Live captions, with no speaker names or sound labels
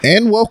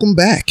And welcome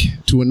back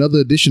to another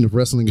edition of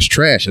Wrestling is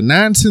Trash, a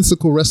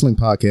nonsensical wrestling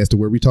podcast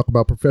where we talk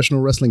about professional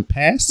wrestling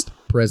past,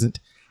 present,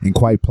 and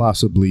quite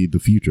possibly the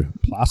future.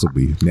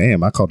 Possibly.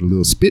 Damn, I caught a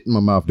little spit in my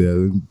mouth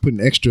there, putting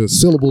extra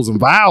syllables and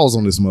vowels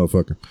on this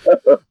motherfucker.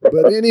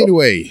 But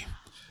anyway,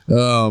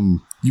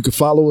 you can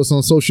follow us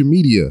on social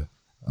media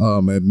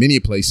at many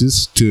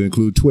places, to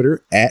include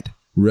Twitter at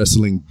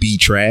Wrestling Be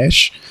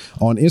Trash,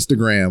 on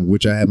Instagram,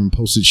 which I haven't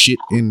posted shit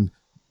in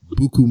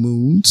buku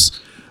moons,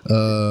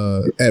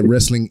 at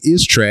Wrestling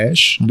is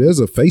Trash. There's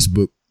a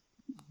Facebook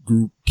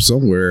group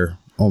somewhere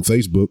on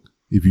Facebook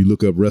if you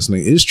look up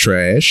Wrestling is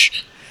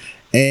Trash,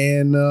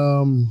 and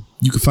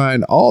you can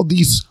find all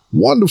these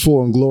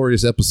wonderful and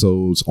glorious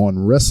episodes on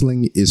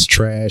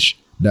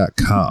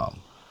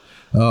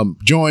wrestlingistrash.com.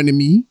 Joining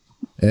me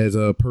as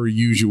per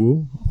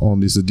usual on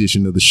this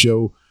edition of the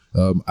show,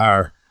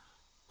 our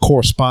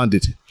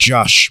correspondent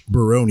Josh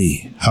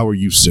Baroni. How are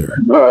you, sir?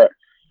 All right.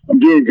 I'm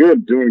doing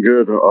good.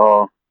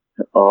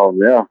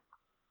 Yeah.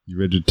 You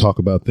ready to talk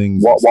about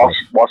things? Watch a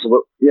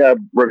little. Yeah,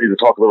 ready to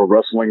talk a little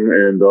wrestling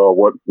and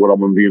what I'm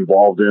going to be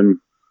involved in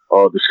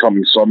this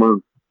coming summer.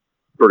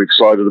 Pretty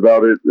excited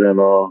about it, and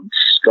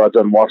just got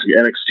done watching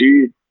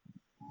NXT.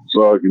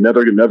 So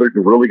another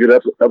really good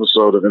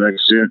episode of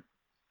NXT.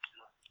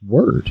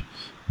 Word,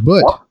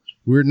 but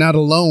we're not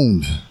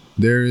alone.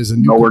 There is a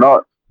new. No, we're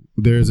not.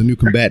 There is a new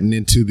combatant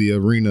into the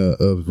arena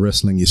of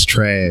Wrestling is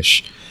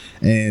Trash,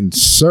 and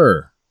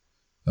sir,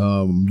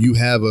 you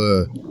have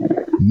a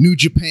New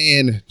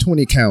Japan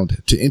 20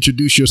 count to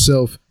introduce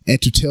yourself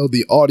and to tell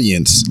the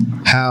audience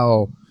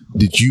how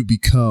did you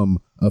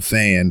become a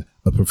fan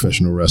of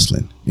professional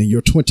wrestling. And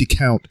your 20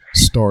 count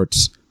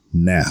starts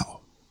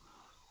now.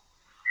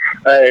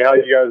 Hey, how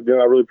you guys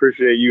doing? I really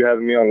appreciate you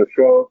having me on the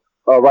show.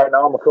 Right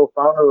now, I'm a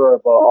co-founder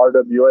of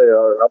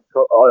RWA,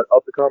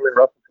 up-and-coming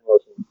wrestling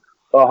promotion.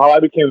 How I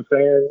became a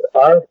fan,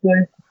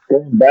 honestly,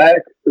 going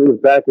back, it was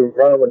back when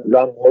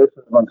John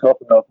Morrison was on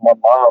Tough Enough. My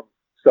mom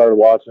started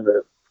watching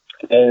it.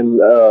 And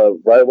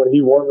right when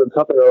he won the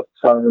Tough Enough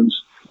challenge,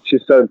 she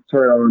started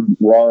turning on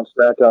Raw and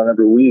SmackDown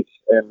every week.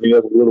 And me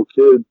as a little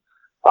kid,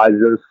 I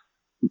just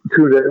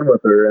tuned in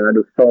with her, and I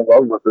just fell in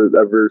love with it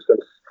ever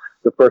since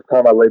the first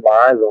time I laid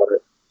my eyes on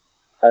it.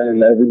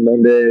 And every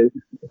Monday,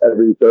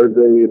 every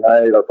Thursday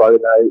night or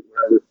Friday night, when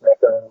I did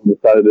SmackDown,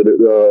 decided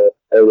to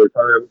every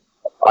time,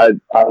 I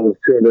was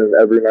tuned in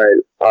every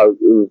night. It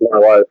was my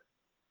life.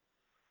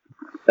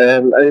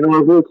 And I was a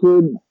little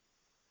kid.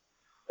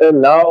 And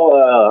now,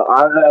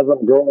 as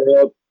I'm growing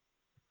up,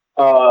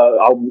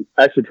 I'm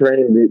actually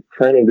training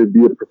to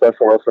be a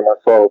professional wrestler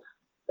myself.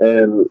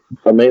 And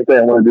the main thing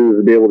I want to do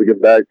is be able to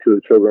give back to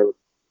the children,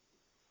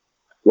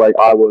 like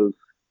I was.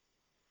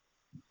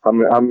 I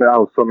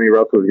was so many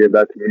wrestlers gave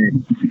back to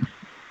me.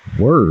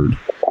 Word.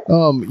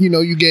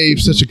 You gave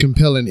such a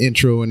compelling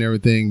intro and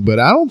everything, but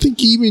I don't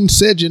think you even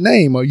said your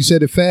name, or you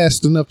said it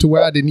fast enough to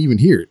where I didn't even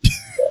hear it.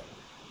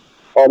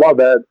 Oh, my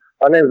bad.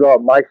 My name's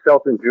Mike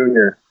Shelton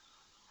Jr.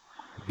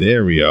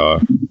 There we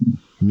are.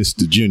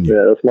 Mr. Junior.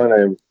 Yeah, that's my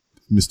name.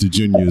 Mr.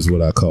 Junior is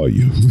what I call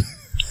you.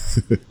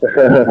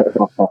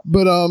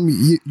 But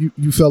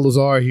you fellas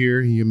are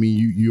here. I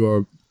mean, you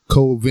are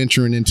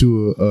co-venturing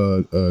into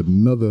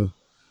another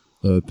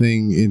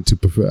thing into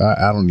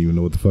I don't even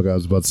know what the fuck I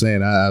was about to say.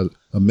 And a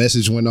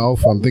message went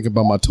off. I'm thinking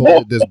about my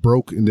toilet that's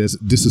broke and that's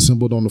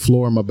disassembled on the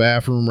floor in my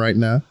bathroom right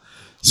now.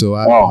 So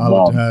I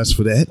apologize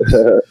for that.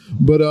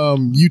 But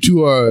you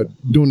two are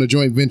doing a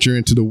joint venture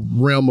into the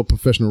realm of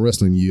professional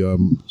wrestling.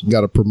 You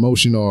got a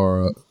promotion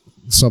or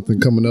something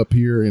coming up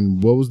here.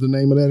 And what was the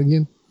name of that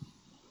again?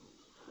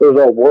 There's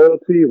a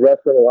Royalty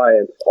Wrestling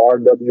Alliance,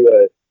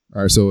 RWA.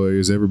 All right, so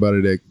is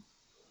everybody that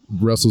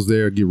wrestles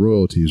there get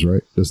royalties,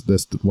 right?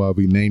 That's why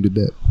we named it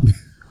that.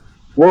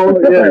 Well,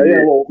 yeah.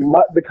 Well,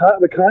 the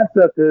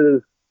concept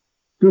is,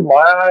 through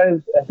my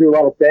eyes and through a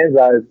lot of fans'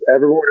 eyes,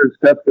 everyone who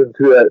steps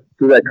into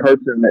that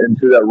curtain,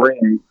 into that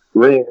ring,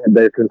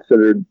 they're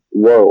considered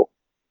royal.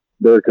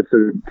 They're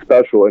considered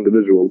special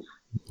individuals.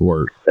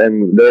 Word.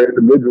 And they're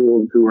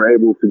individuals who are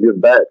able to give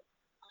back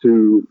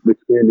to the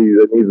community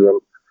that needs them.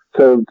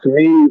 So to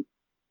me, you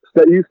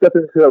step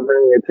into a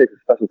ring, it takes a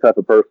special type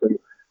of person,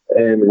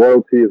 and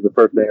royalty is the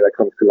first thing that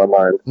comes to my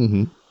mind.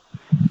 Mm-hmm.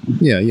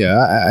 Yeah,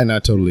 I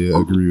totally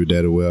agree with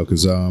that as well,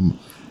 because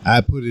I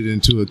put it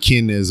into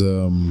akin as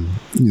in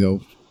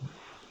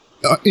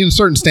a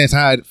certain stance,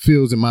 how it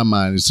feels in my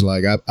mind. It's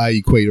like I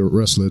equate a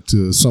wrestler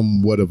to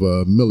somewhat of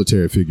a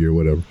military figure or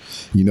whatever.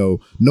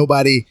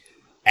 Nobody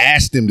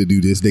asked them to do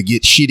this; they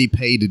get shitty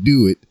paid to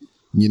do it.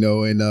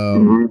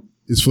 And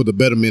it's for the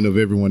betterment of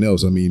everyone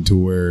else. I mean, to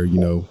where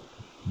y'all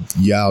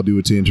do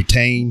it to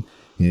entertain,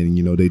 and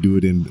they do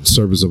it in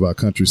service of our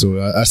country. So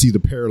I see the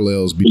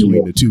parallels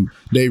between the two.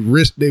 They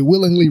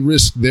willingly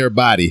risk their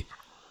body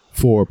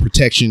for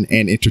protection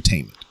and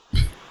entertainment.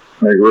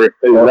 I agree.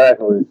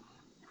 Exactly.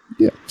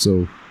 Yeah.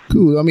 So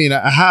cool. I mean,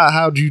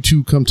 how'd you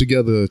two come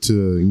together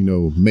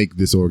to make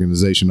this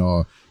organization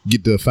or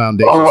get the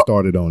foundation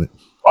started on it?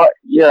 I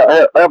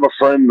have a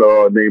friend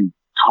named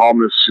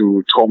Thomas,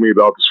 who told me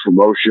about this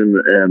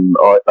promotion, and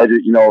I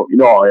did, how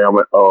I am.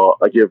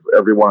 I give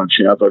everyone a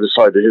chance. I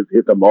decided to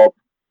hit them up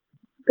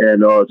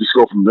and just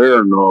go from there.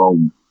 And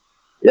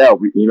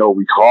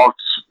we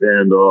talked,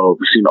 and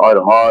we seen eye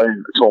to eye.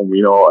 I told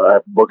him, I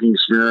have booking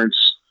experience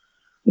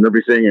and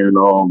everything, and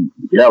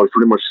we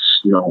pretty much,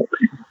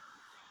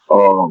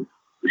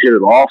 hit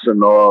it off,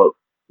 and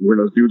we're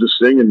gonna do this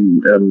thing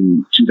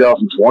in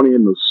 2020,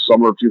 in the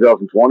summer of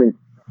 2020.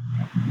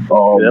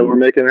 We're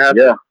making it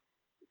happen. Yeah,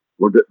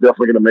 we're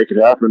definitely gonna make it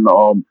happen.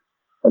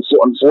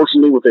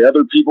 Unfortunately, with the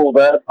other people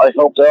that I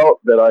helped out,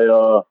 that I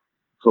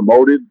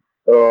promoted,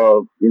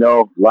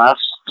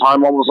 last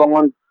time I was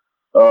on,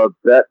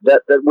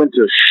 that went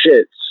to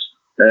shit,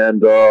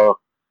 and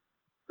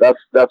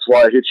that's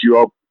why I hit you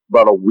up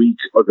about a week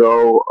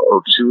ago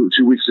or 2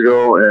 weeks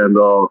ago, and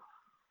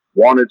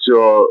wanted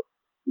to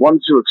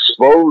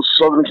expose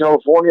Southern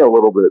California a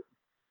little bit.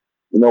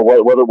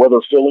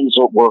 Whether feelings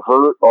were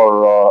hurt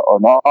or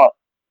not.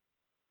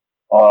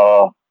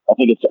 I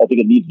think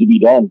it needs to be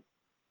done.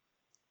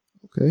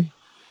 Okay,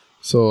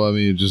 so I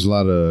mean, just a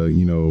lot of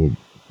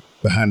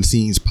behind the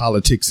scenes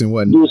politics and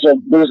whatnot.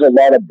 There's a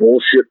lot of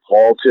bullshit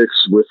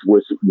politics with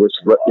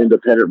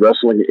independent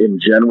wrestling in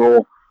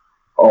general.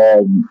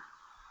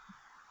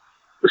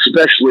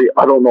 Especially,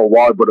 I don't know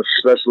why, but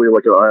especially,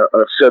 like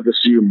I've said this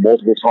to you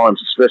multiple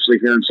times, especially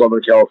here in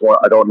Southern California,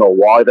 I don't know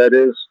why that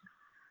is,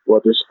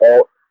 but there's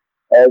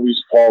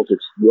always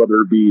politics,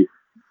 whether it be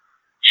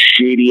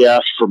shady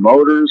ass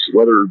promoters,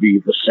 whether it be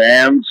the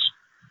fans.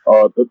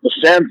 The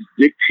fans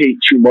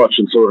dictate too much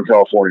in Southern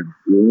California,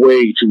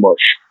 way too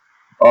much,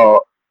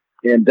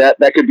 and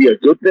that could be a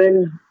good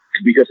thing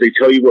because they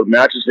tell you what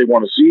matches they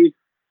want to see,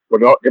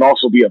 but it can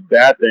also be a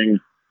bad thing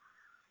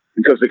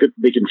because they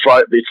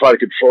try to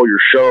control your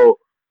show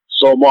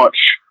so much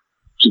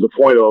to the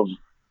point of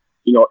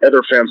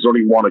other fans don't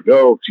even want to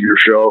go to your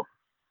show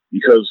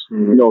because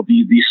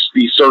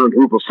these certain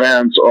group of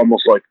fans are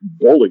almost like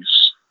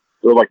bullies.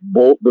 They're like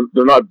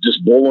they're not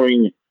just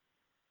bullying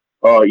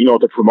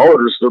the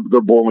promoters,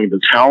 they're bullying the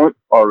talent,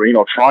 or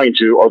trying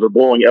to, or they're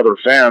bullying other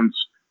fans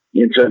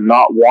into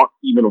not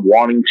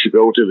wanting to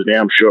go to the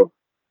damn show.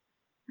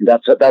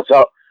 That's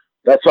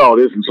how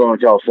it is in Southern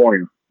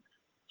California.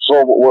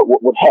 So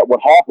what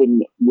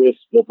happened with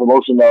the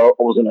promotion that I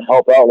was going to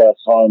help out last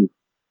time?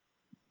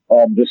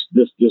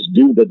 This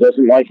dude that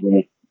doesn't like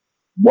me,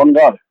 one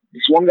guy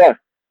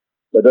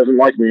that doesn't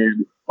like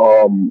me,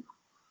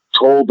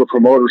 told the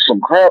promoter some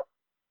crap,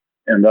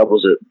 and that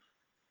was it.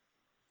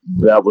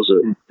 That was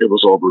it. It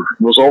was over.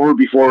 It was over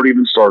before it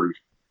even started.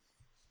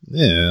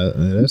 Yeah,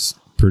 that's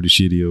pretty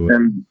shitty.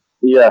 And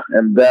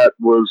that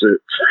was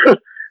it.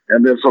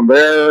 And then from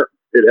there,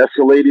 it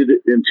escalated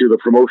into the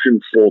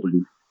promotion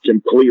folding,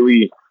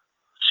 completely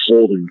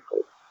folding.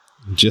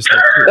 Just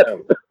like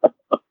that.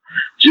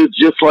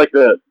 just like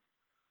that.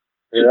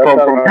 Yeah,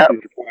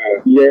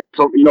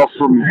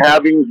 from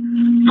having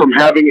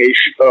a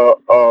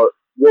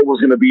what was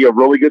going to be a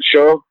really good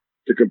show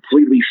to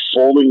completely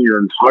folding your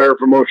entire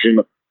promotion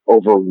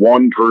over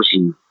one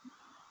person.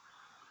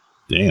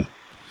 Damn.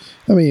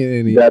 I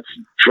mean, that's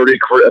pretty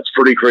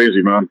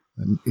crazy, man.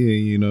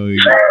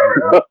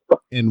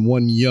 And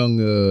one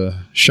young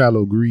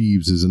Shiloh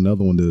Greaves is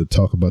another one to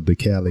talk about the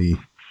Cali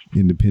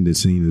independent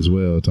scene as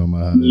well. Talking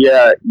about how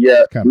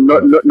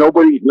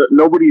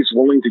nobody's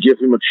willing to give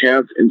him a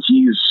chance, and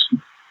he's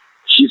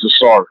a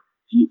star.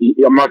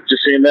 I'm not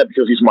just saying that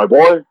because he's my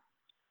boy.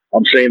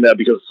 I'm saying that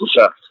because it's a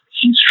fact.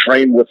 He's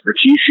trained with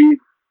Rikishi.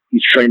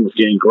 He's trained with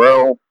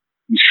Gangrel.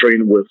 He's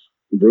trained with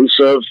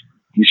Rusev.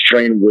 He's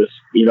trained with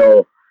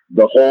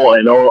the whole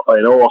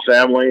Inoa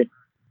family.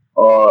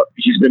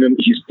 He's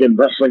been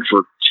wrestling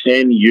for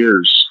 10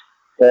 years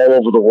all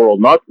over the world,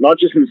 not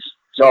just in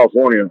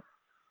California,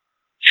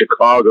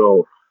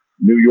 Chicago,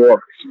 New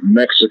York,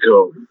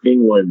 Mexico,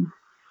 England.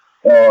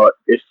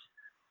 If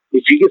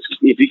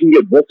he can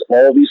get booked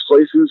all these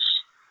places,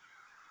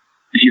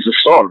 he's a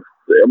star.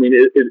 I mean,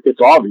 it's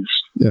obvious.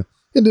 Yeah.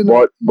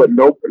 But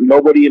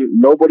nobody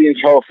in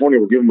California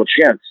will give him a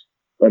chance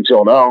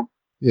until now.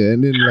 Yeah,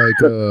 and then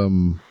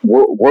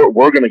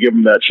we're gonna give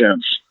him that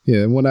chance.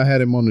 Yeah, and when I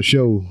had him on the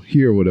show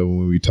here or whatever,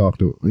 when we talked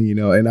to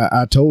and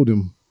I told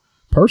him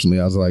personally,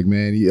 I was like,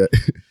 man,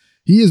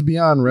 he is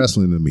beyond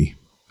wrestling to me.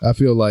 I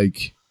feel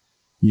like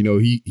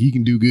he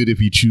can do good if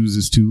he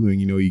chooses to, and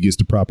he gets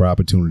the proper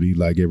opportunity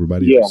like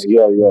everybody else.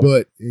 Yeah.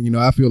 But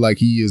I feel like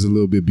he is a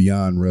little bit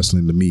beyond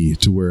wrestling to me,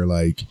 to where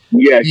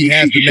he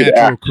has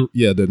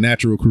the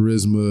natural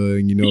charisma,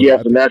 and he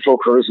has the natural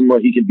charisma.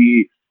 He can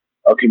be.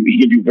 He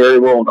can do very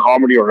well in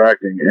comedy or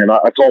acting, and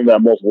I told him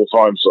that multiple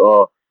times.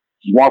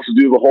 He wants to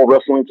do the whole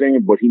wrestling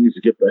thing, but he needs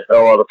to get the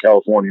hell out of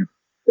California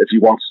if he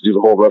wants to do the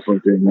whole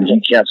wrestling thing.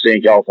 He can't stay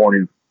in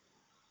California.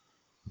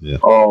 Yeah.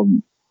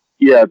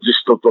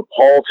 Just the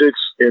politics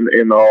and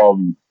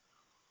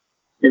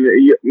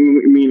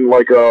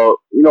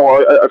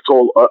I've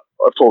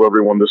told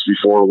everyone this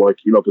before.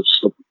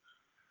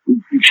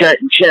 You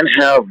can't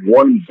have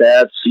one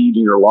bad seed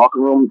in your locker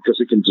room because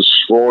it can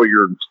destroy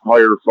your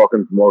entire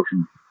fucking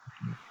promotion.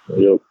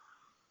 Yep.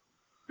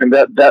 and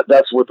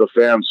that's with the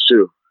fans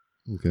too.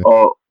 Okay.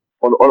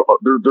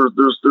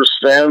 There's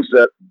fans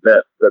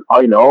that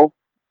I know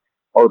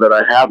or that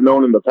I have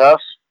known in the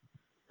past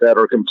that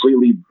are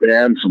completely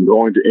banned from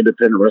going to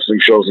independent wrestling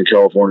shows in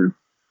California.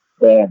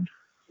 Banned.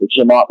 They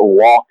cannot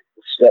walk,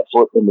 step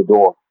foot in the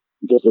door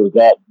because they're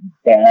that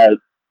bad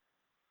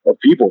of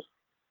people.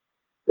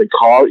 They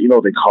cause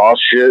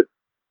shit.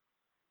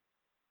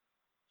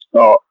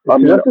 I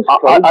mean,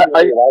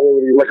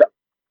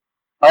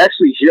 I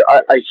actually hear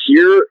I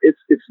hear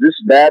it's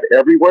this bad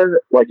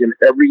everywhere, like in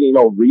every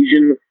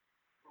region.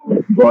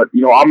 But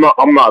I'm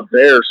not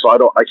there, so I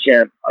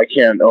can't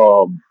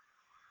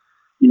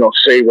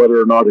say whether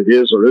or not it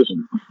is or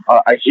isn't.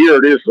 I hear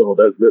it is though.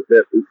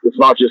 That it's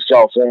not just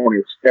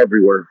California; it's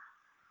everywhere.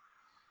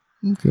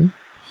 Okay.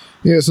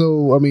 Yeah,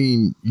 so I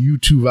mean, you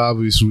two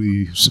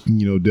obviously,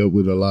 dealt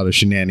with a lot of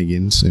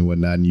shenanigans and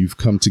whatnot, and you've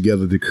come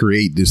together to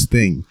create this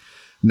thing.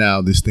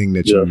 Now, this thing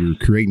that you're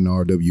creating,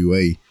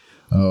 RWA,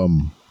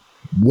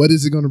 what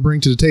is it going to bring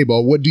to the table?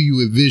 Or what do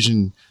you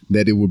envision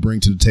that it will bring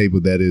to the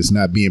table that is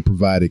not being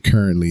provided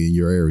currently in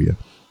your area?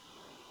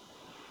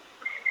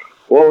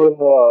 Well, in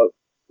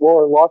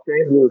Los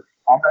Angeles,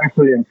 I'm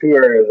actually in two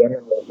areas. I'm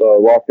in the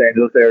Los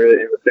Angeles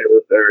area and the St.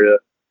 Louis area.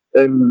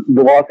 In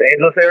the Los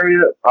Angeles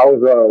area, I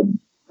was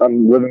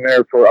living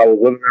there for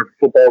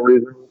football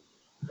reasons,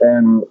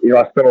 and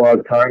I spent a lot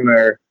of time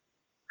there.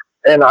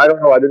 And I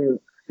don't know, I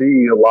didn't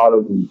see a lot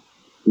of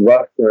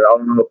wrestling. I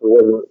don't know if it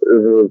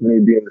was me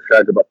being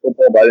distracted by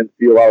football, but I didn't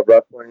see a lot of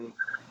wrestling.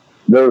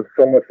 There was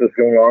so much that's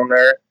going on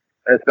there,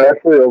 and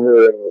especially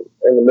over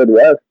in the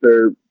Midwest,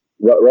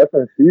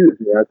 wrestling's huge.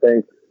 I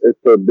think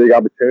it's a big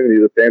opportunity.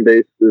 The fan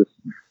base is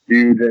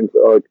huge and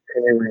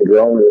continuing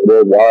growing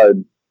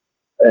worldwide.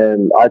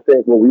 And I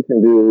think what we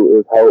can do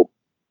is help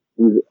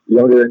these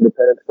younger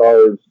independent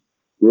stars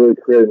really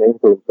create a name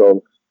for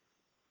themselves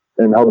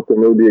and help them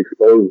really be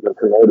exposed and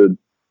promoted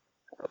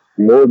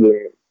more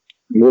than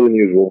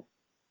usual.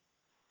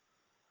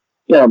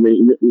 Yeah, I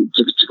mean,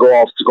 to go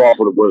off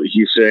with what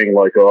he's saying,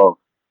 like,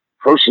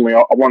 personally,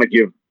 I want to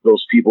give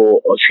those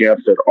people a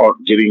chance that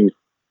aren't getting,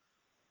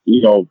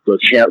 the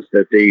chance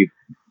that they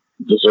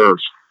deserve.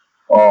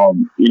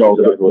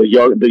 Exactly.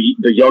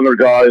 the younger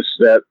guys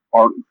that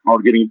aren't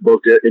getting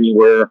booked at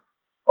anywhere.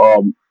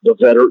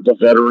 The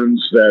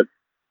veterans that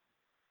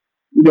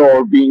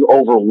are being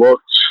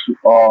overlooked,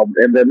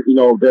 and then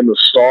then the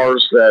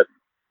stars that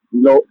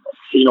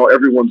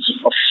everyone's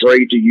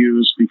afraid to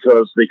use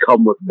because they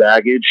come with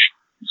baggage,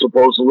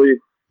 supposedly,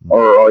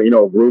 or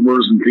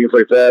rumors and things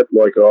like that.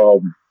 Like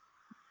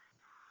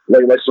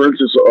for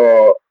instance,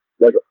 I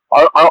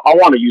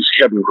want to use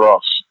Kevin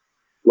Cross,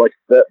 like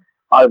that.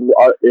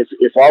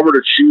 If I were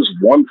to choose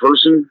one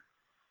person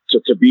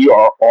to be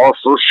our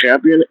first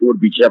champion, it would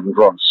be Kevin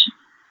Cross.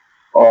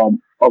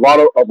 A lot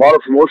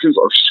of promotions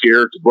are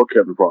scared to book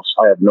Kevin Cross.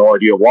 I have no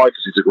idea why,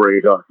 because he's a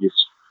great guy.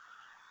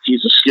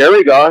 He's a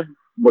scary guy,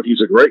 but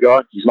he's a great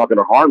guy. He's not going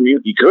to harm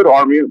you. He could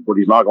harm you, but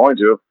he's not going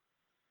to.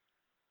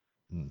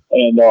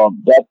 And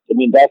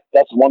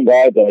that's one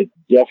guy that I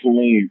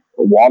definitely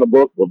want to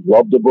book, would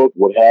love to book,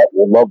 would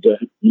love to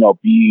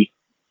be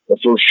the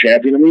first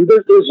champion. I mean,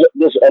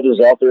 there's others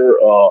out there.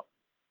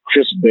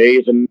 Chris Bay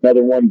is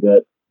another one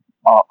that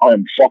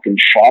I'm fucking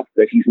shocked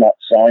that he's not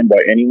signed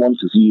by anyone,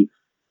 because he,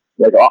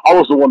 like, I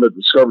was the one that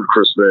discovered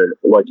Chris Bay.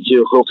 Like,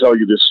 he'll tell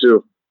you this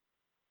too.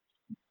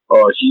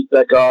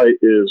 That guy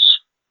is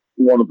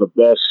one of the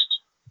best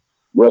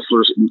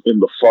wrestlers in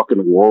the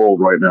fucking world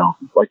right now.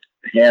 Like,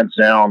 hands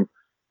down,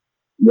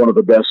 one of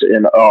the best.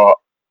 And I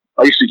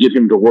used to get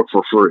him to work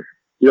for free.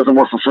 He doesn't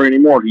work for free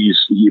anymore.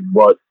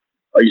 But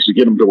I used to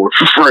get him to work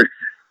for free.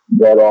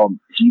 But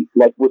he,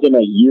 like, within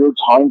a year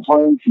time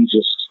frame, he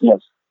just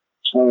has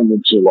turned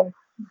into, like,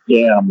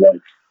 damn,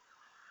 like,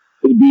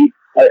 it'd be.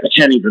 I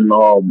can't even.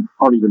 I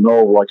don't even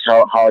know, like,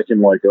 how I can,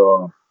 like,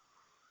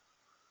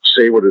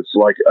 say what it's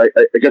like. I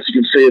guess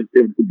you can say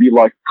it would be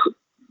like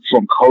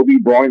from Kobe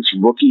Bryant's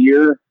rookie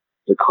year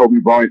to Kobe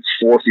Bryant's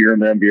fourth year in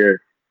the NBA.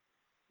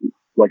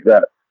 Like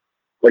that.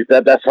 Like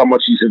that. That's how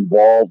much he's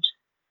involved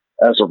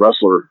as a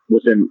wrestler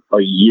within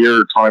a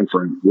year time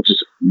frame, which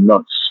is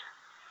nuts.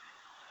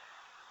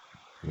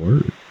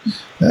 Word.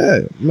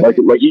 Like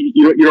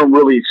you don't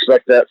really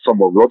expect that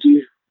from a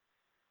rookie.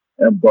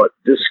 But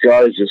this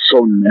guy is just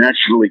so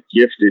naturally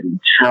gifted and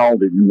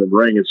talented in the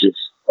ring. It's just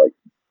like,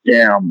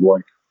 damn,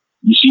 like,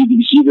 you see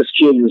this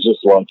kid who's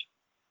just like,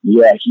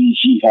 yeah,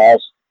 he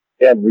has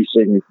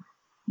everything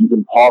you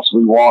can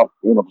possibly want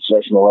in a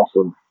professional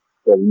wrestler.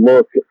 The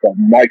look, the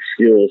mic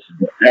skills,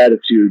 the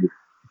attitude,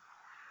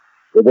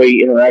 the way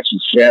he interacts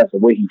with fans, the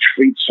way he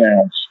treats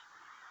fans,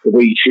 the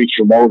way he treats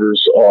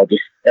promoters,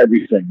 just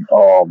everything.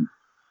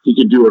 He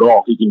can do it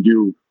all. He can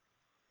do,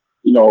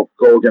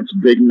 go against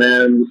big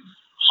men,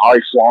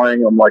 high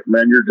flying. I'm like,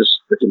 man, you're just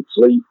the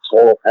complete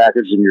total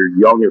package, and you're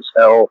young as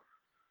hell.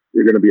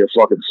 You're going to be a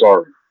fucking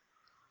star.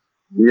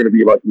 You're going to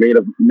be like main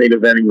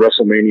eventing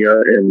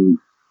WrestleMania in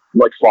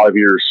like 5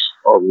 years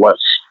or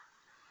less.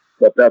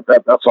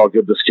 That's how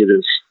good this kid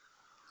is.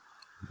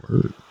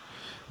 Word.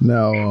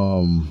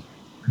 Now,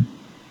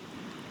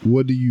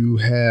 what do you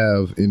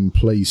have in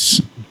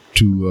place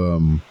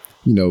to,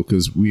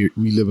 because we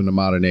live in a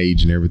modern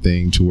age and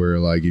everything, to where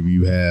like if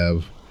you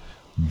have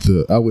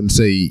I wouldn't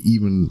say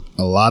even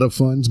a lot of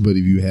funds, but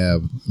if you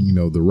have,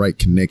 the right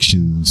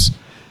connections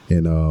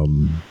and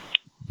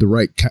the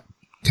right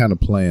kind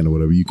of plan or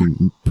whatever, you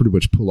can pretty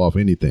much pull off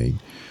anything.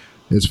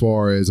 As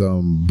far as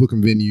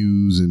booking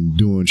venues and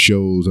doing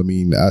shows, I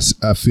mean,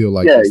 I feel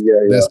like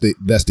that's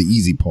the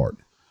easy part.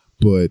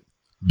 But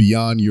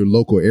beyond your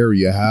local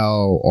area,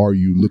 how are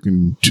you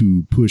looking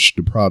to push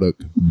the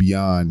product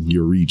beyond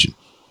your region?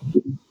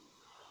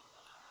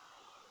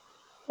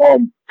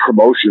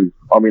 Promotion.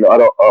 I mean,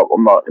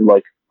 I'm not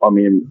like. I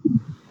mean,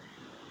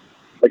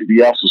 like if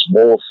you ask us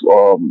both,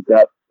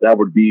 that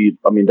would be.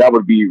 I mean, that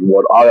would be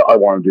what I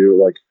want to do.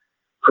 Like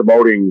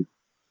promoting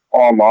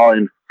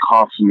online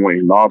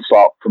constantly,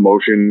 nonstop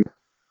promotion.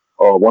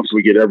 Once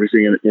we get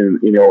everything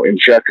in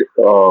check,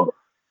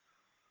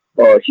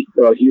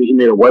 he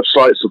made a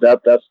website, so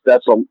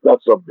that's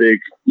a big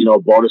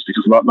bonus,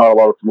 because not a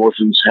lot of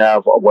promotions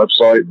have a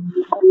website,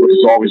 which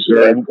is always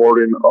very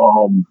important.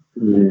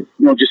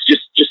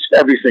 Just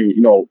everything,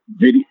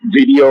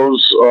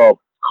 videos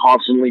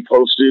constantly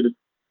posted.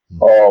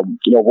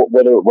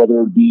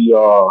 Whether it be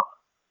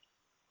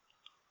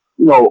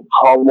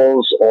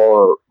promos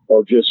or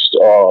just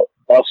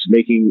us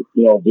making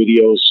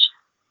videos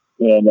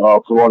and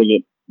promoting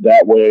it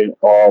that way.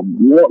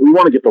 We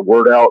want to get the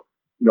word out,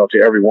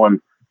 to everyone.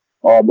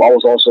 I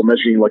was also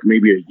mentioning like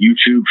maybe a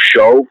YouTube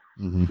show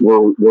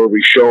where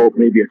we show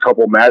maybe a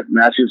couple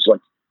matches,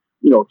 like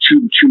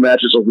two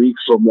matches a week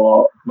from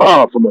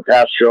a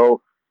past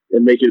show,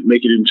 and make it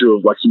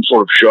into like some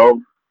sort of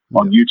show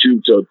on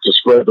YouTube to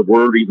spread the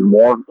word even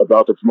more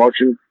about the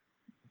promotion.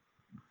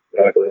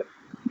 Exactly.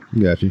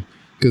 Gotcha.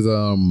 Because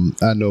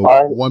I know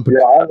one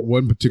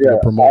particular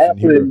promotion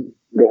here.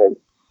 Go ahead.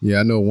 Yeah,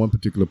 I know one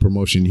particular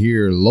promotion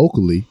here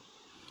locally,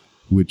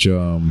 which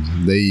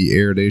they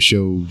air their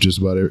show just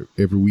about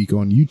every week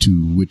on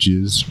YouTube, which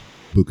is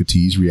Booker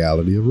T's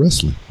Reality of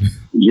Wrestling.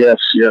 Yes.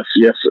 Yeah.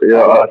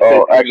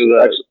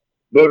 Actually,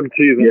 Booker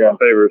T is one of my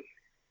favorites.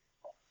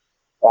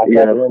 I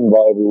catch him by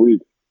every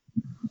week.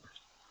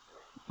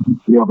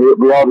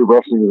 Reality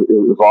Wrestling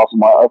is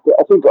awesome. I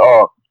think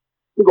a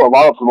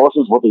lot of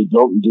promotions, what they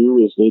don't do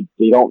is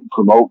they don't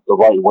promote the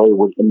right way,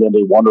 and then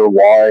they wonder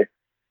why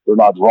they're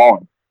not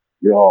drawing.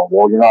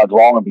 Well, you're not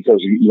drawing because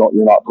you're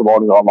not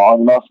promoting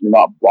online enough. You're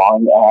not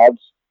buying ads.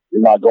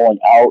 You're not going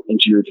out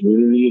into your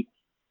community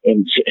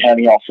and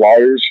handing out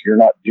flyers. You're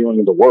not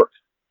doing the work.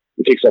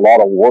 It takes a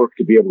lot of work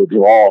to be able to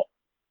draw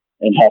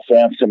and have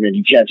fans come in.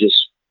 You can't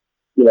just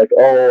be like,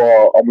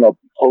 I'm going to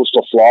post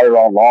a flyer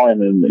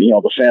online and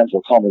the fans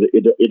will come.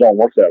 It don't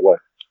work that way.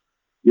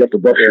 You have to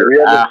bust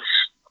your ass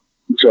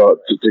to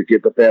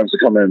get the fans to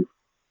come in.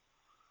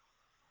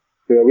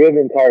 Yeah, we have an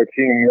entire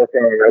team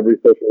working on every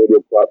social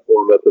media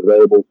platform that's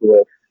available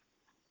to us.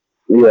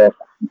 Yeah.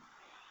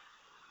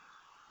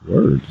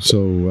 Word.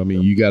 So, I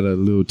mean, you got a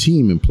little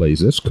team in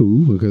place. That's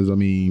cool because, I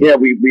mean... Yeah,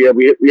 we have,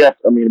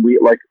 I mean,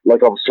 like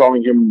I was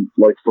telling him,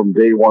 like, from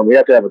day one, we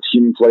have to have a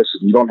team in place.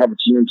 If you don't have a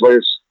team in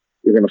place,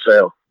 you're going to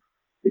fail.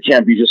 It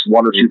can't be just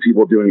one or two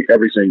people doing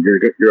everything.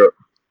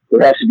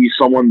 There has to be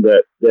someone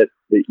that the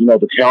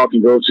talent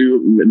can go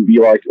to and be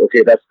like,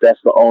 okay,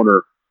 that's the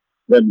owner.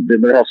 Then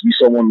there has to be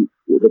someone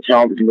the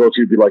talent can go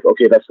to be like,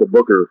 okay, that's the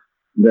booker.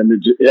 And then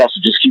it has to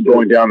just keep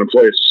going down in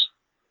place.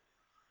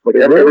 Like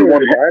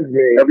everyone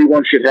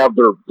should have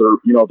their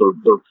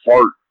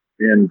part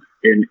in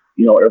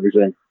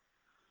everything.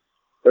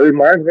 It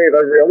reminds me of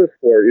every other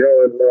sport,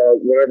 and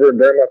whenever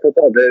during my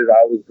football days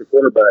I was the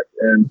quarterback,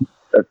 and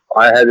if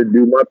I had to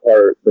do my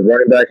part, the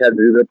running back had to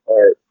do their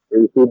part, the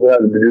receiver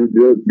had to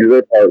do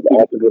their part, the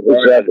offensive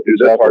line had to do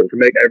their part to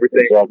make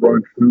everything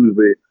run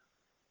smoothly.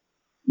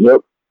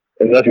 Yep.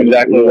 And that's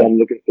exactly what I'm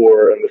looking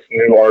for in this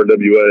new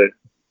RWA.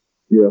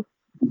 Yeah.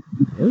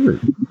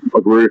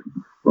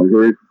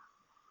 Agreed.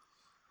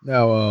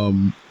 Now,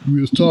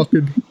 we was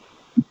talking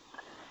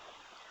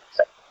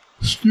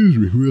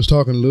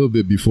a little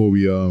bit before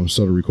we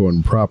started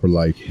recording proper,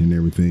 and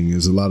everything.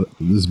 There's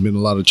been a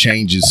lot of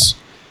changes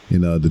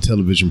in the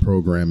television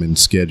programming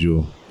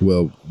schedule.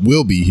 Well,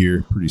 we'll be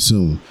here pretty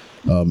soon.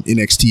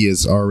 NXT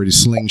has already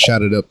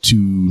slingshotted up to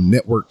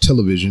network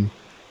television,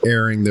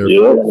 airing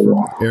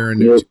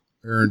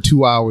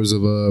 2 hours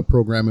of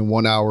programming,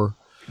 1 hour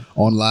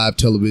on live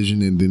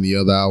television, and then the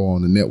other hour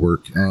on the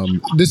network.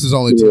 This is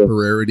only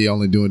temporary. They're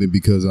only doing it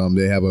because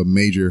they have a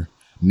major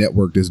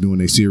network that's doing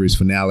a series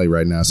finale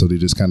right now, so they're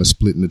just kind of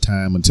splitting the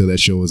time until that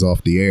show is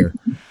off the air.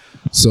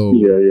 So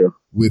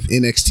with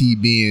NXT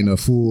being a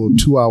full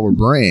 2 hour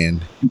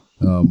brand,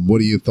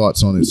 what are your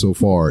thoughts on it so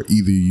far?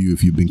 Either you,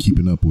 if you've been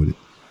keeping up with it.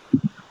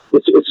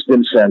 It's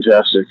been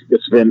fantastic.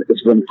 It's been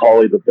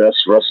probably the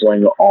best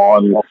wrestling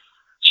on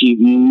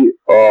TV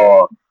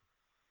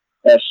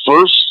at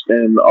first,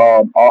 and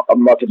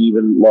I'm not gonna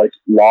even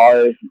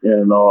lie.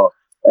 And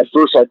at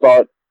first, I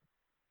thought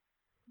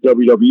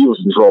WWE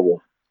was in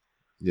trouble.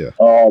 Yeah.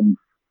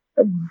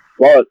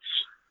 But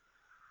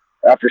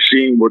after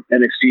seeing what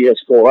NXT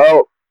has pulled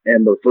out,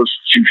 and the first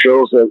 2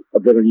 shows that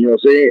have been in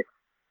USA,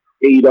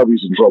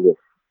 AEW's in trouble.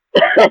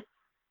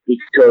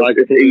 Because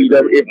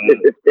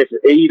if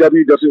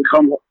AEW doesn't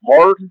come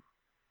hard,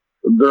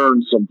 they're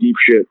in some deep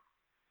shit.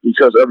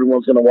 Because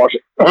everyone's going to watch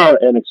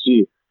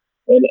NXT.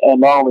 And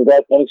not only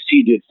that,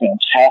 NXT did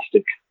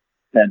fantastic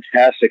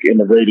in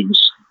the ratings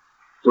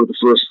for the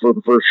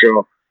first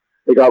show.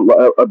 They got,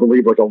 I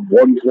believe, like a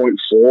 1.4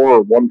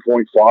 or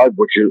 1.5,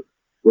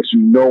 which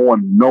no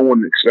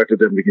one expected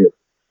them to get.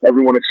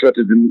 Everyone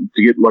expected them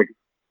to get like,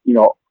 you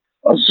know,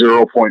 a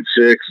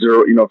 0.6,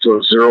 to a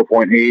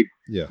 0.8.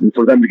 Yeah. And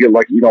for them to get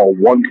like, you know,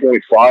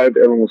 1.5,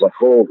 everyone was like,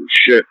 holy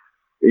shit.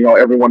 You know,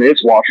 everyone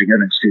is watching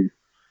NXT.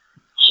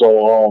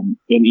 So,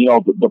 and you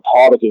know, the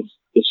product is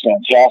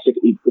fantastic.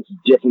 It's a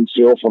different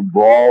feel from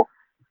Raw,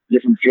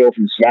 different feel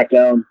from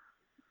SmackDown.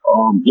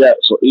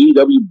 So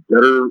AEW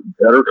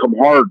better come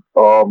hard.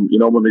 You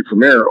know, when they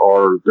premiere,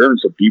 or they're in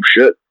some deep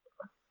shit.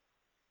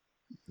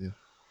 Yeah,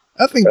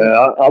 I think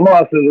I'm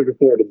honestly looking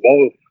forward to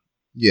both.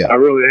 Yeah, I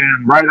really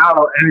am. Right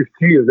now,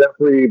 NXT is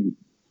definitely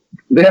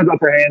they have the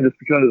upper hand just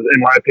because,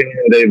 in my opinion,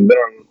 they've been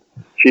on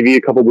TV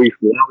a couple weeks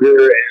longer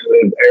and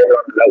they've aired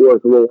on the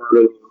network a little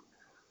longer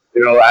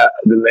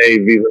than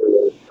they've even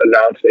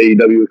announced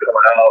AEW is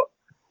coming out.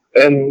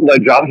 And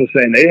like Josh was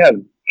saying, they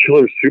have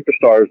killer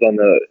superstars on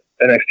the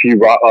NXT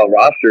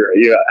roster.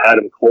 You got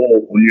Adam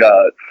Cole, you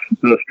got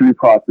the Street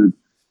Profits,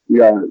 you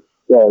got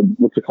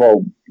what's it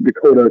called,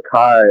 Dakota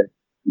Kai.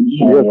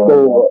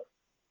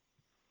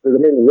 The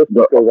list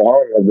goes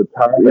on of the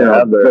talent they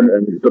have there.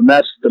 The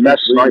match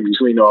tonight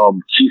between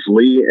Keith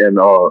Lee and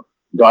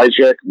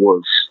Dijak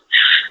was,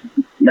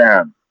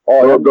 man.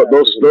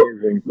 Those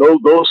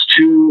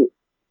two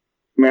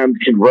men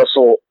can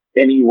wrestle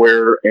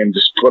anywhere and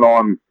just put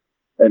on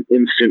an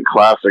instant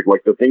classic.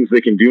 Like the things they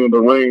can do in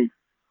the ring,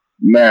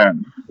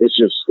 man, it's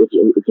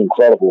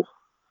incredible.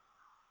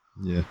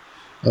 Yeah.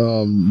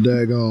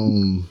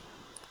 Daggone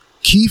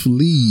Keith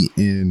Lee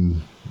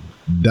and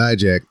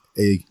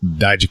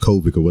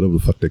Dijakovic or whatever the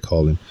fuck they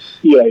call him.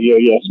 Yeah,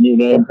 it's new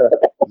name.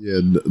 Yeah,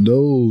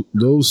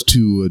 those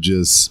two are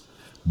just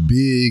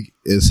big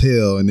as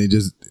hell, and they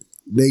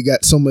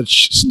got so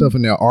much stuff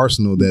in their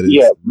arsenal that is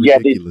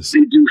ridiculous.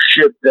 They do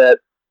shit that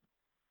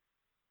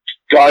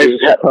guys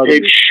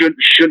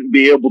shouldn't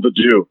be able to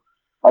do.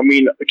 I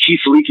mean,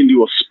 Keith Lee can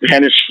do a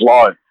Spanish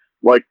fly.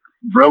 Like,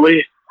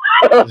 really?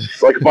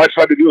 Like, if I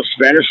tried to do a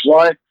Spanish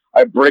fly,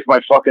 I'd break my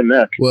fucking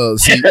neck. Well,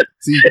 see and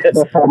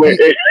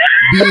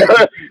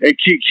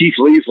Keith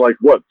Lee's like,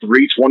 what,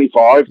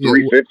 325,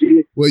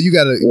 350? Well, you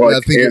gotta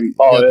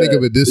think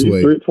of it this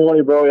way.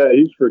 320, bro. Yeah,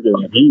 he's freaking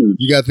huge.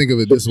 You gotta think of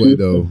it this way,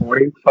 though.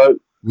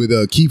 With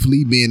Keith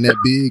Lee being that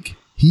big,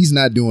 he's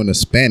not doing a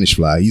Spanish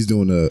fly. He's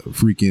doing a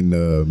freaking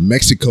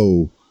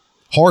Mexico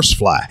horse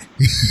fly.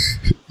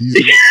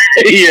 He's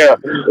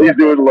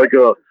doing like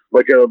a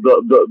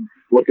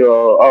I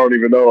don't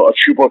even know, a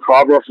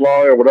chupacabra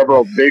fly or whatever,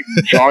 a big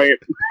giant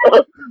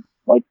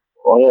like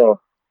a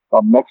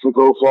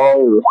Mexico fly. I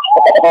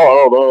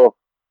don't know,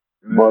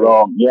 but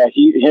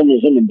him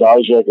and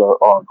Dijak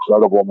are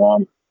incredible,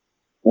 man.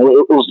 And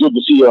it was good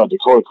to see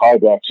Dakota Kai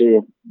back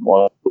too.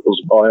 Well, it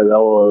was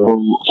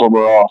from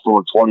her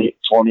 20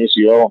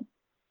 ACL.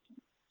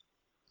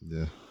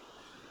 Yeah.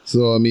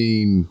 So I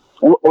mean,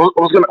 I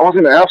was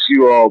gonna ask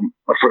you. I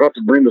forgot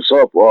to bring this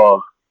up.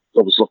 So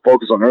I was so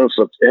focused on her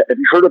stuff. Have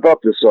you heard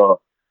about this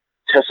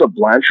Tessa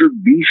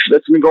Blanchard beef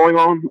that's been going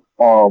on?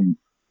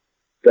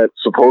 That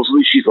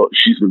supposedly she's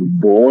been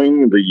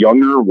bullying the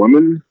younger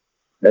women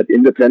at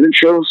independent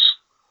shows.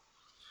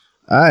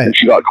 And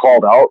she got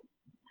called out.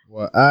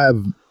 Well, I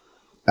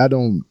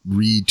don't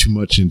read too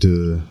much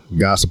into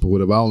gossip or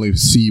whatever. I only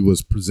see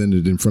what's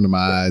presented in front of my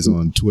eyes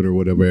on Twitter or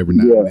whatever every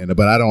now and then.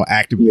 But I don't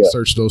actively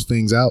search those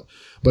things out.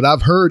 But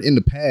I've heard in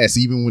the past,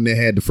 even when they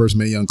had the first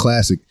Mae Young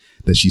Classic,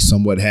 that she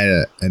somewhat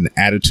had an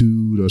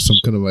attitude or some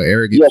kind of an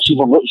arrogance. Yeah, she's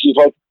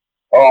like,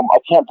 I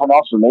can't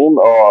pronounce her name.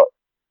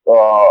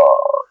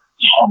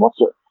 What's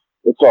it?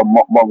 It's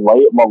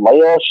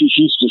Malaya. She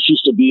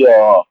used to be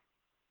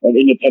an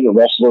independent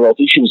wrestler. I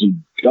think she was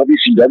in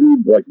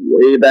WCW like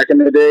way back in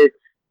the day.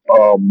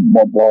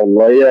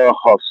 Malaya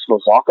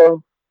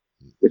Sasaka.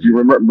 If you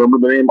remember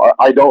the name,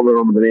 I don't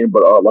remember the name,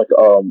 but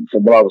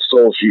from what I was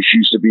told, she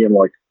used to be in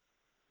like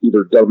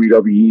either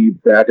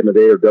WWE back in the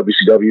day or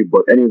WCW.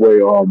 But anyway,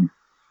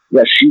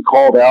 she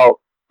called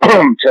out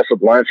Tessa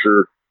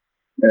Blanchard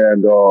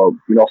and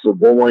for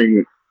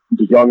bullying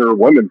the younger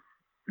women,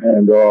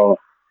 and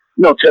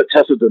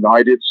Tessa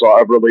denied it. So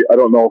I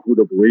don't know who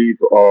to believe.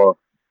 Do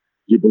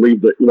you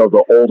believe that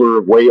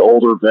the way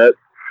older vet,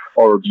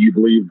 or do you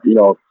believe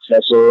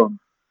Tessa?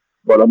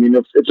 But I mean,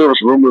 if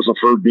there's rumors of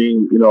her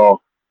being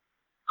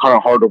kind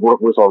of hard to work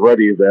with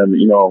already, then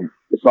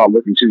it's not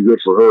looking too good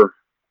for her.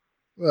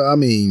 Well, I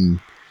mean,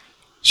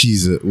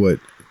 she's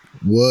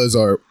was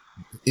our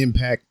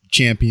Impact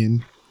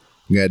champion,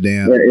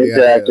 goddamn.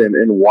 Impact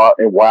and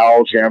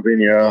WoW champion,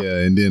 yeah. Yeah,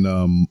 and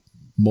then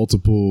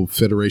multiple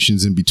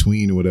federations in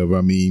between or whatever.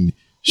 I mean,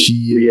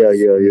 she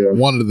is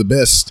one of the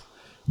best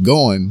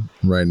going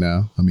right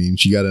now. I mean,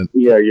 she got a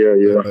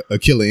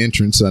killer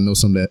entrance. I know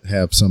some that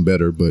have some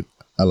better, but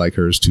I like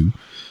hers too.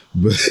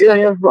 But yeah. I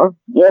mean,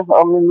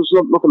 there's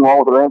nothing wrong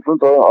with her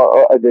entrance.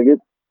 I dig it.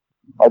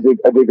 I dig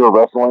her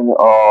wrestling.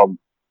 I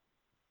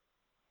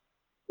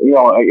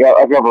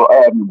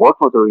haven't worked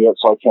with her yet,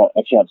 so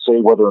I can't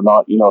say whether or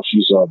not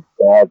she's a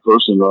bad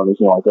person or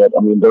anything like that.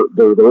 I mean,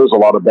 there is a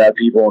lot of bad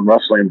people in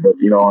wrestling, but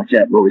I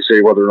can't really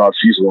say whether or not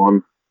she's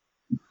one.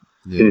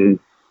 Yeah,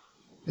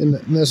 and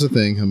that's the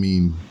thing. I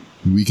mean,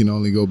 we can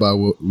only go by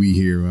what we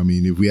hear. I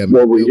mean, if we haven't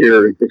what we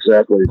hear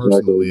exactly.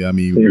 I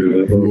mean,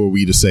 who are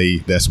we to say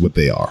that's what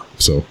they are?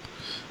 So,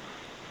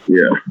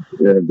 yeah,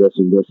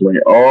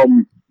 definitely.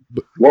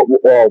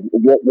 One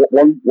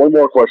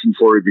more question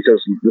for you,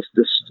 because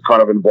this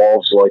kind of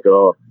involves like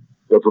the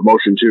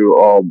promotion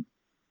too.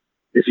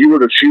 If you were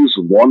to choose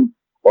one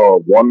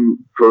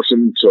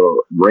person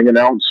to ring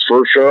announce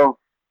for a show,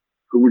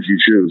 who would you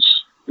choose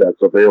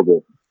that's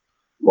available?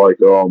 Like,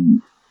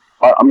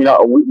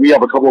 we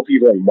have a couple of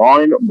people in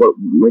mind, but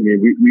I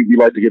mean, we'd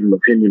like to get an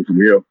opinion from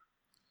you.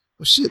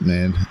 Well, shit,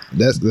 man,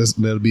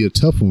 that'll be a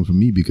tough one for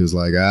me, because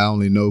like I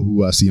only know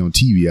who I see on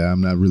TV.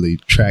 I'm not really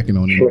tracking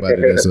on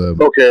anybody that's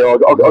okay.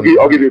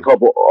 I'll give you a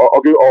couple.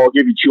 I'll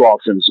give you two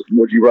options.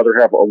 Would you rather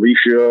have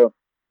Alicia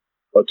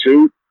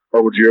Atout,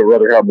 or would you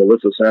rather have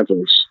Melissa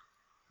Santos?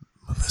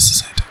 Melissa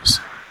Santos.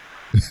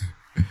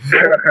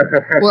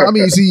 Well, I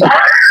mean, see,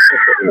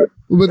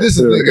 but this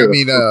is the thing. I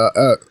mean,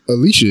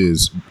 Alicia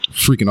is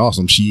freaking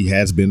awesome. She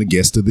has been a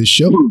guest of this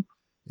show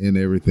and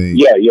everything.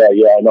 Yeah.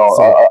 I know.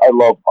 So, I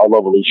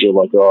love Alicia.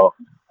 Like,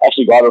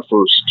 actually got her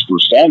for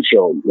stand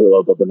show,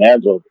 the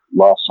Bonanza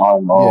last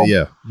time.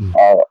 Yeah.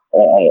 I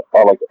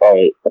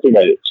think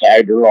I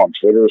tagged her on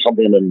Twitter or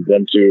something, and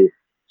then to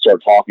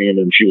start talking,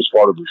 and she was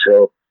part of the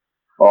show.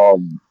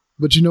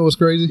 But you know what's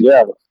crazy?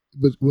 Yeah.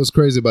 But what's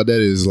crazy about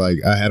that is, like,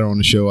 I had her on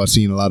the show. I've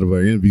seen a lot of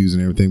her interviews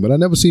and everything, but I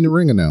never seen a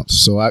ring announce.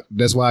 So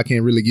that's why I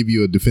can't really give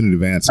you a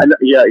definitive answer.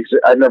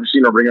 I've never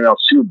seen a ring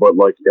announce too, but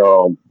like,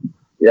 I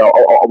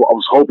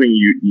was hoping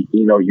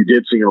you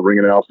did see her ring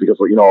announce, because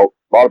a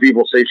lot of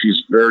people say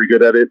she's very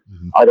good at it.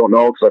 Mm-hmm. I don't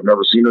know, because I've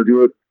never seen her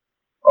do it.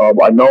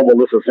 I know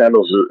Melissa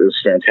Santos is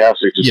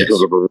fantastic just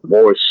because of her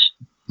voice.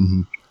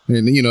 Mm-hmm.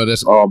 And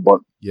that's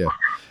but yeah,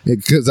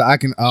 because I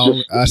say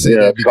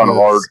that because kind of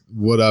hard.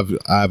 What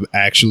I've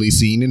actually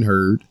seen and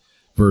heard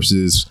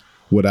versus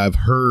what I've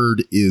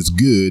heard is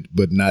good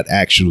but not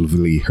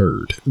actually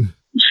heard.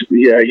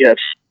 Yeah.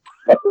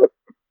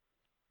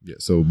 Yeah,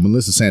 so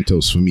Melissa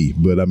Santos for me.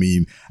 But I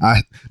mean,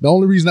 the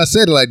only reason I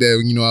said it like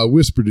that, I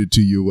whispered it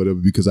to you or whatever,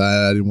 because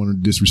I didn't want to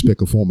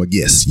disrespect a former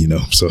guest,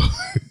 so.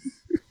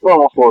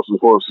 Well, of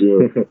course,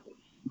 yeah.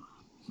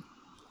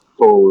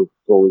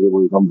 Totally get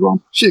where you come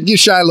from. Shit, get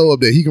Shiloh up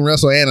there. He can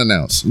wrestle and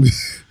announce.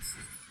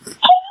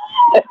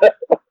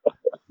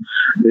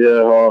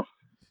 Yeah.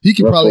 He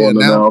could probably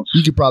announce.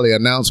 He could probably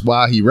announce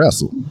while he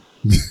wrestled.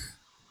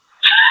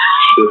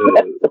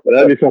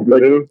 That'd be something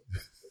new.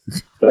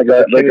 That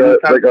guy.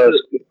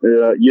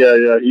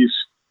 Yeah.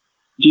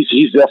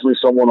 He's definitely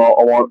someone I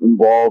want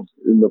involved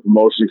in the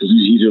promotion, because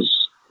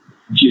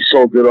he's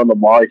so good on the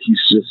mic.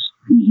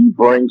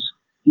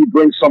 He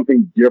brings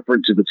something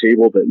different to the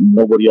table that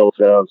nobody else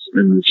has,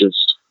 and it's just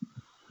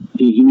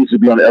he needs to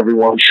be on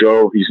everyone's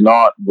show. He's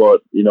not,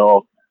 but he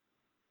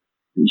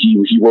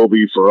will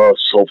be for us,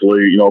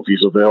 hopefully. If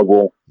he's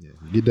available. Yeah,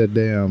 get that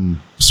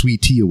damn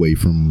sweet tea away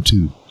from him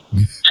too.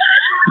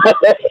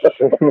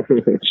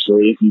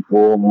 Crazy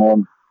cool,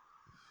 man.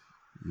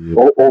 Yeah.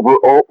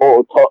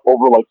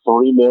 Over like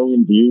 3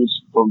 million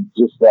views from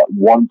just that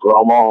one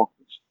promo.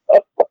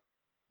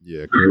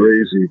 Yeah,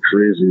 crazy.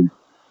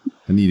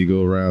 I need to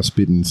go around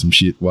spitting some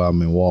shit while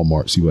I'm in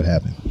Walmart, see what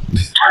happens.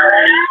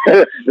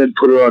 Then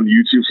put it on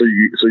YouTube so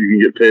you can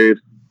get paid.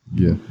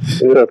 Yeah,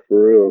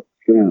 for real.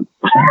 Yeah.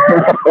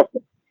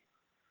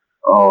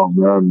 Oh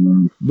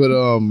man. But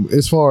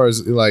as far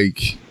as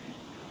like,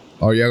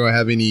 are y'all gonna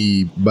have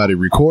anybody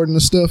recording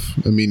the stuff?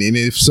 I mean, and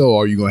if so,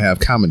 are you gonna have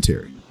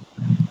commentary?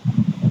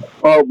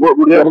 We're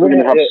definitely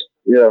gonna have.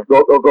 Yeah,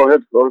 go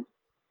ahead.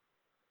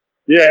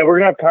 Yeah, we're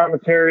gonna have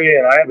commentary,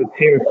 and I have a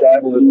team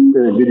established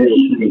for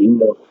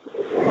video.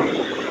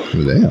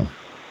 Well, damn.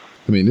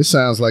 I mean, this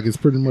sounds like it's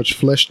pretty much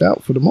fleshed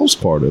out for the most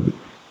part of it.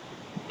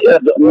 Yeah,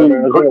 the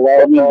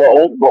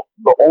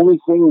only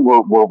thing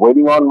we're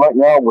waiting on right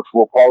now, which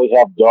we'll probably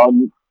have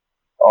done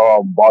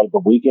by the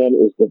weekend,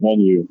 is the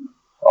venue.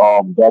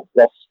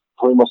 That's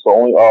pretty much the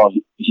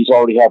only. He's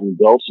already having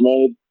belts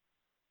made.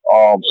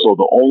 So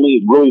the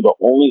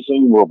only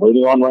thing we're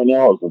waiting on right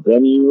now is the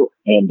venue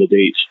and the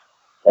date.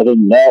 Other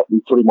than that,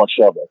 we pretty much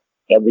have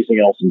everything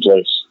else in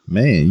place.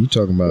 Man, you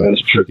talking about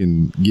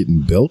freaking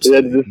getting belts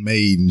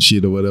made and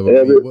shit or whatever.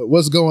 I mean,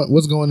 what's going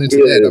into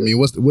that? I mean,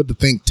 what the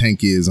think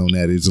tank is on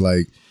that? Is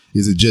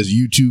it just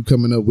you two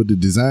coming up with the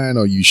design,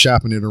 or are you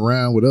shopping it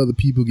around with other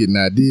people getting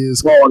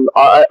ideas? Well,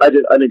 I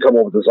didn't come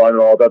up with design at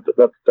all.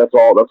 That's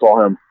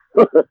all him.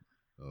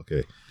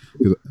 Okay.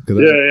 Yeah.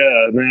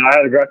 Man, I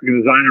had a graphic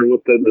designer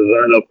look that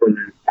design up for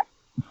me.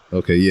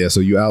 Okay, yeah. So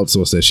you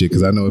outsource that shit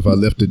because I know if I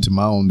left it to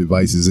my own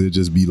devices, it'd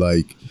just be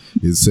like,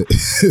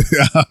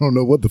 I don't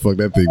know what the fuck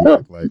that thing would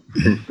look like.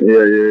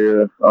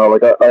 Yeah.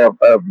 Like I have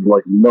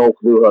like no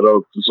clue how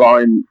to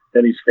design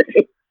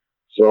anything.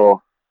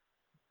 So,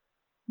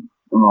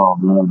 oh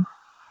man.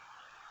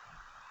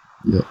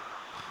 Yeah.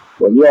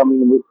 But yeah, I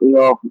mean, we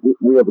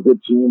have a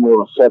good team. We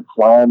have a set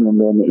plan, and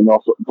then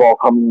it's all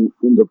coming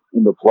into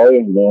play,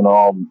 and then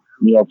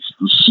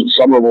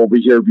summer will be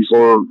here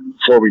before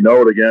we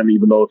know it again.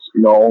 Even though it's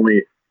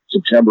only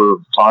September,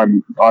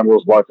 time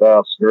goes by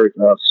fast, very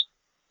fast.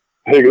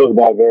 It goes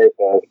by very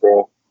fast,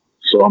 bro.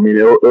 So I mean,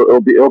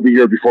 it'll be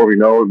here before we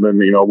know it, and then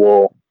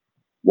we'll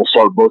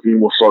start booking,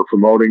 we'll start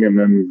promoting, and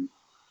then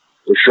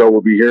the show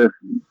will be here.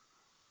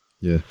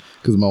 Yeah,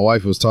 because my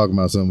wife was talking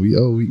about something.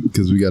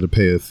 Because we got to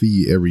pay a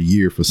fee every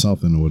year for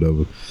something or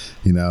whatever.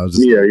 I was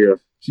just yeah.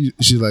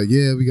 She's like,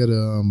 yeah, we got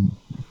to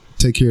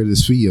take care of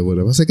this fee or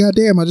whatever. I said, God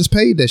damn, I just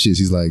paid that shit.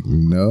 She's like,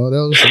 no, that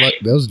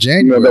was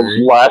January. That was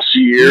last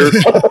year.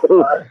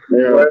 That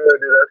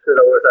shit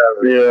always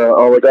happens. Yeah,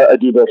 like I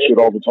do that shit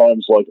all the time.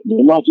 It's like,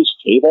 didn't I just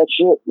pay that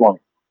shit?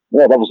 Like,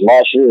 yeah, that was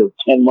last year,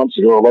 10 months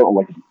ago. I'm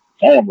like,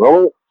 damn,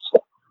 really?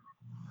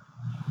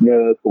 Yeah,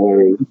 that's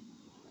hilarious.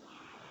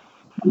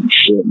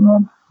 Shit,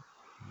 man.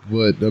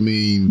 But I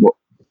mean,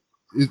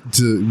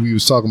 we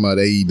was talking about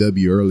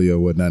AEW earlier, or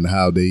whatnot, and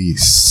how they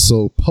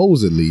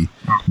supposedly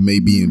may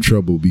be in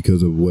trouble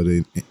because of what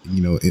the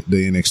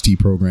NXT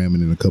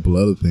programming and a couple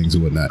other things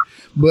and whatnot.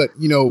 But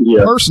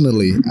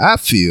personally, I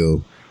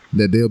feel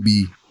that they'll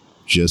be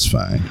just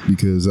fine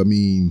because I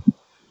mean,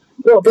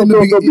 they'll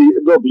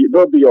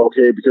be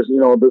okay because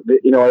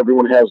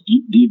everyone has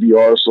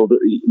DVR, so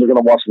they're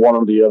gonna watch one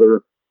or the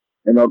other.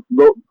 And I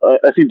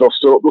think they'll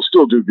still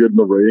do good in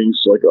the ratings.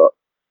 Like,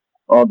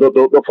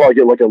 they'll probably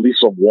get like at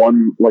least a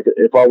 1. Like,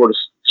 if I were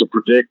to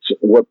predict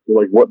what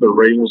the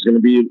rating was going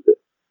to be,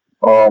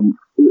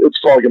 it's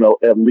probably going to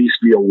at least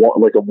be a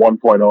 1.0,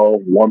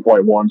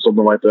 1.1,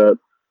 something like that.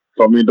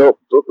 So I mean, they'll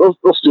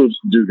still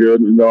do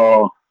good. And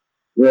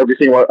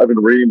everything I've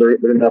been reading, they're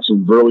going to have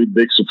some really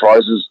big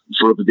surprises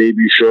for the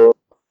debut show.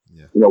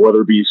 Yeah. Whether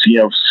it be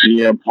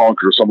CM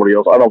Punk or somebody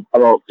else. I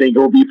don't think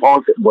it'll be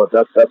Punk, but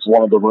that's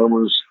one of the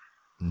rumors.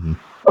 Mm-hmm.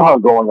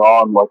 Going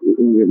on, like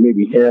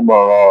maybe him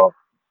or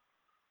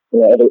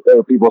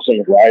other people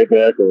saying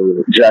Ryback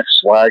or Jack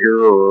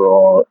Swagger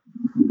or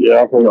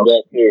I've heard of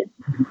that too.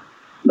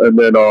 And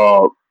then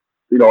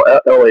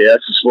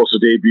LAX is supposed to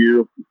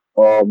debut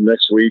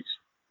next week,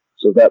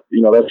 so that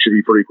that should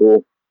be pretty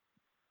cool.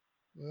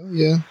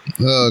 Yeah,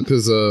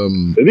 because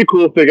it'd be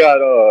cool if they got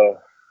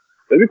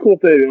it'd be cool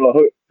if they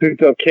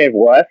picked up Cain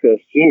Velasquez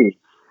too.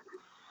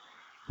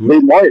 They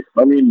might.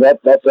 I mean,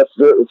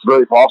 it's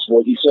very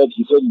possible. He said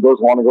he does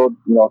want to go,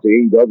 to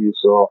AEW.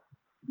 So,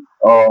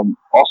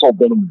 also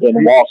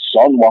Benoit's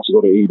son wants to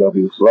go to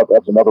AEW. So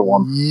that's another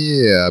one.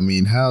 Yeah, I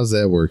mean, how's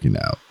that working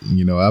out?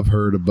 I've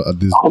heard about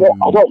this. I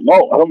don't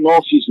know. I don't know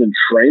if he's been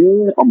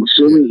training. I'm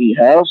assuming he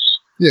has.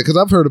 Yeah, because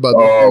I've heard about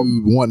this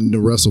dude wanting to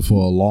wrestle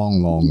for a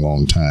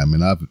long time,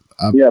 and I've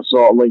yeah.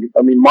 So like,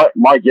 I mean,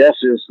 my guess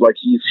is like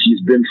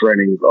he's been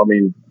training. I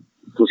mean,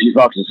 because he's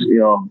not just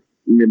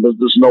I mean,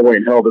 there's no way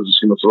in hell they're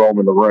just going to throw him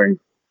in the ring.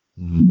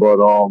 Mm-hmm. But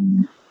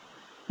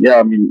yeah,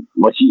 I mean,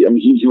 like he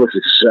looks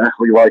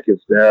exactly like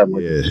his dad.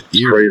 Like, yeah, it's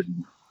crazy.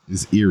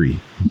 It's eerie.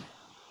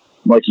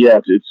 Like,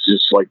 yeah, it's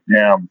just like,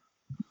 damn.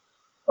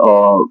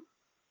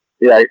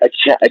 Yeah, I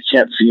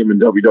can't see him in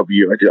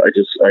WWE.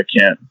 I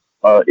can't.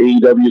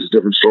 AEW is a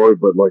different story,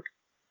 but like,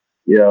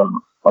 yeah,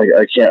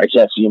 I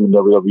can't see him in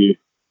WWE.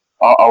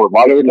 I would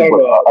like to,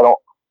 but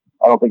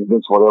I don't think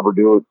Vince would ever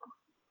do it.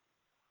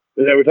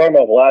 Yeah, we're talking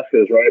about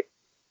Velasquez, right?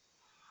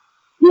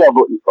 Yeah,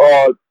 but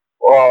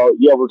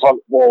yeah,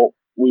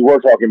 we were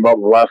talking about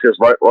Velasquez.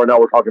 Right now,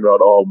 we're talking about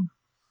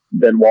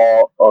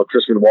Benoit,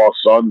 Chris Benoit's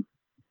son.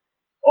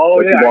 Oh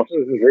yeah, I was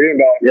just reading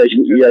about.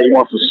 He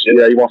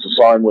wants to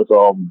sign with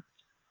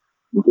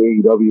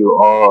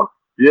AEW.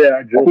 Yeah,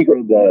 I just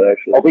read that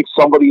actually. I think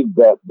somebody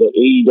that the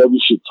AEW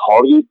should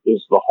target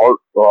is the Hart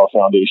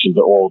Foundation,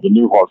 or the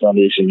New Hart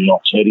Foundation.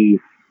 Teddy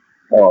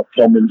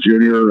Pillman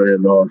Jr.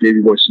 and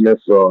Davey Boy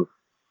Smith.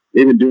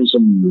 They've been doing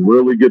some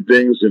really good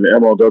things in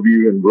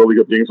MLW and really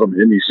good things on the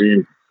indie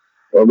scene.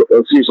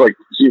 It seems like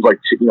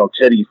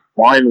Teddy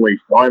finally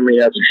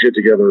has his shit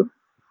together,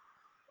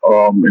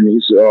 and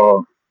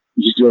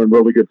he's doing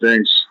really good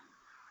things.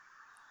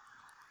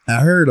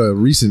 I heard a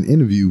recent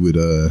interview with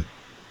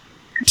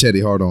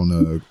Teddy Hart on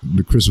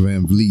the Chris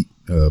Van Vliet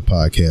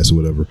podcast or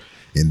whatever,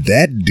 and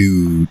that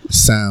dude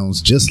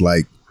sounds just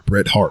like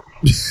Bret Hart.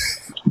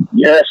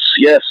 Yes,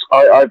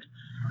 I've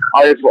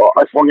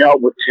hung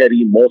out with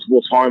Teddy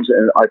multiple times,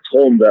 and I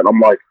told him that I'm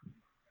like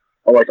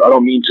I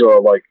don't mean to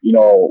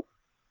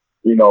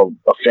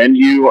offend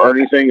you or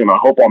anything, and I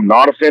hope I'm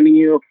not offending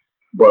you,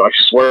 but I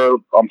swear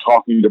I'm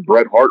talking to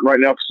Bret Hart right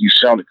now because you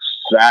sound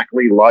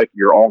exactly like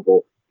your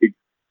uncle. It's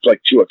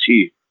like to a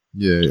T.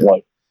 Yeah.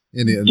 Like,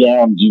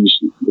 damn, dude,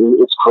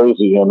 it's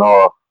crazy, and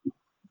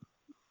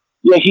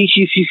yeah,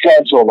 he's got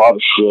into a lot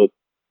of shit.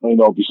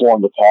 before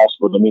in the past,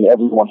 but I mean,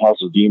 everyone has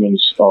their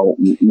demons. No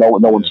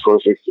one's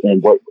perfect,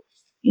 but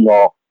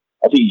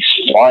I think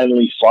he's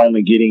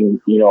finally getting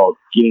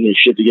his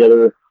shit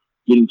together,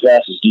 getting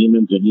past his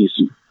demons, and he's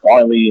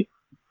finally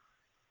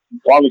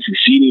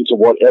succeeding to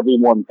what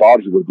everyone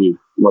thought he would be.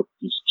 Like,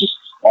 he's just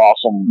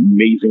awesome,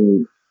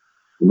 amazing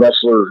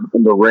wrestler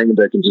in the ring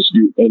that can just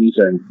do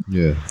anything.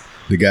 Yeah,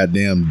 the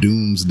goddamn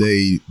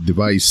Doomsday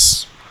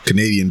Device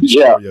Canadian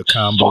Destroyer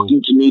combo.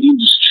 Fucking Canadian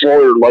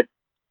Destroyer. Like,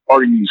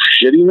 are you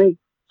shitting me?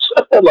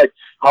 Like,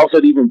 how's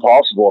that even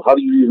possible? How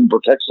do you even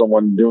protect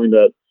someone doing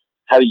that?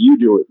 How do you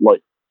do it?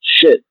 Like,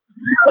 shit.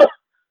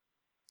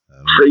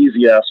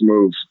 Crazy ass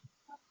move.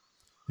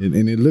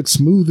 And it looked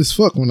smooth as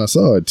fuck when I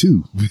saw it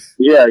too.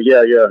 Yeah,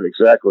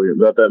 exactly.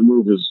 That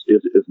move is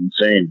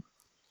insane.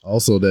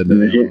 Also, that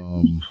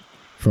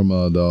from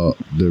the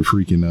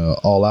freaking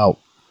All Out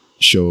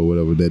show or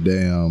whatever, that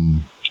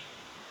damn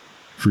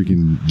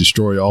freaking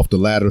destroy off the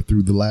ladder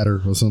through the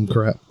ladder or some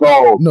crap.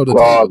 Oh, no, the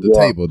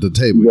table.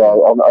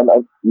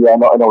 Yeah,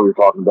 I know what you're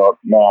talking about.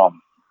 Man,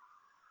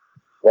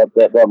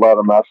 that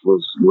ladder match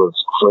was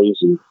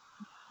crazy.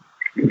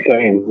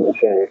 Insane.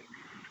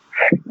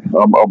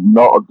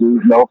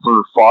 No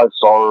for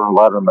 5-star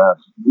ladder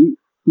match. He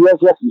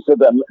actually said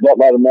that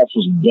ladder match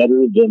was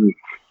better than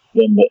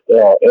the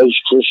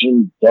Edge,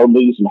 Christian,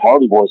 Dudley's, and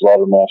Hardy Boys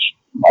ladder match.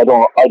 I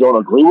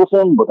don't agree with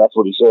him, but that's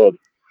what he said.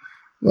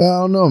 Well, I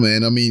don't know,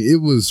 man. I mean,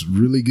 it was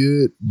really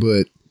good,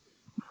 but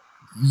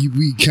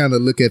we kind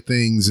of look at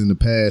things in the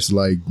past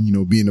like,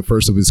 being the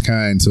first of its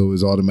kind, so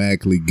it's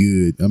automatically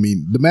good. I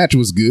mean, the match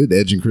was good,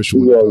 Edge and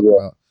Christian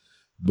about.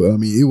 But I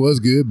mean, it was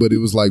good, but it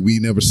was like we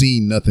never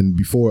seen nothing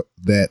before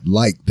that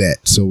like that.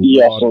 So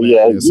you're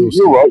right.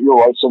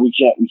 So we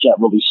can't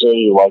really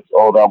say like,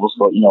 oh, that was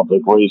the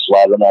greatest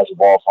ladder match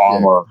of all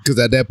time, or because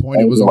at that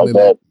point it was only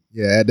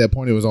at that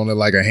point it was only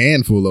like a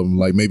handful of them,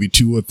 like maybe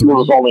 2 or 3. There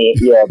was only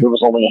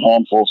a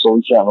handful, so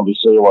we can't really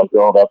say like,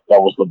 oh, that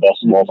was the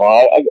best of all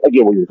time. I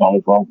get where you're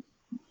coming from.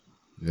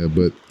 Yeah,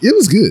 but it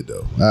was good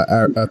though.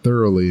 I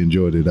thoroughly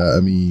enjoyed it. I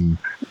mean.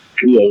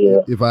 Yeah.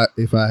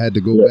 If I had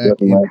to go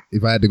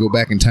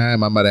back in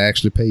time, I might have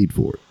actually paid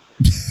for it.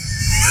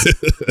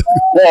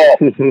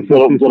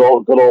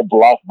 Good old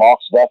black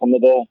box back in the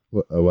day.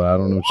 Well, I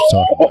don't know what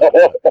you're talking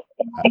about.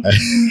 I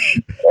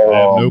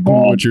have no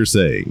clue what you're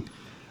saying.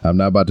 I'm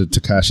not about to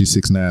Tekashi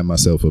 6ix9ine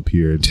myself up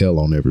here and tell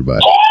on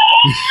everybody.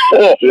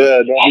 Yeah,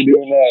 don't be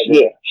doing that.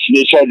 Yeah,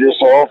 snitch on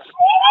yourself.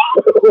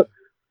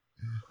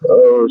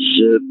 Oh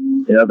shit!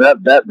 Yeah,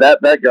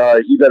 that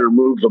guy. He better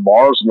move to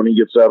Mars when he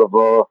gets out of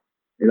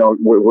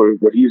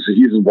what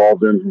he's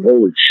involved in.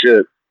 Holy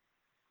shit.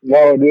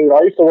 No, dude,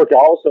 I used to work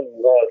out with some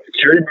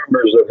security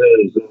members of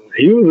his, and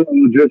he was a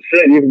legit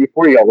shit even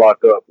before he got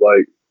locked up.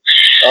 Like,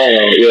 I don't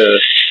know, yeah.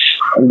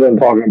 I'm done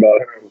talking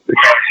about him.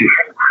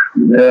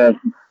 Yeah.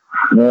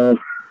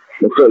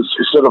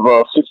 Instead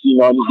of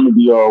 69, he's going to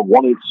be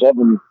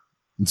 187.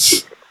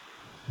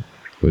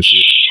 But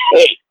shit.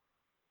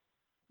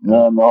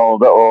 No,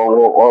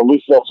 or at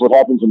least that's what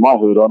happens in my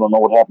hood. I don't know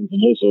what happens in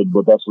his hood,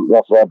 but that's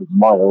what happens in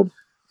my hood.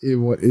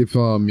 If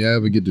you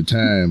ever get the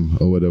time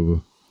or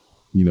whatever,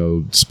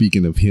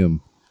 speaking of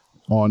him,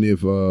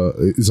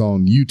 it's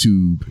on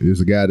YouTube. There's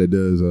a guy that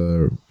does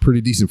a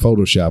pretty decent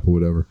Photoshop or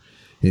whatever,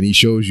 and he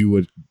shows you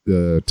what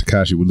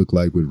Tekashi would look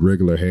like with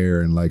regular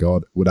hair and like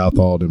without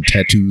all them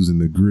tattoos and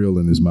the grill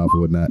in his mouth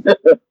or whatnot.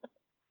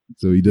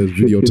 So he does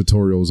video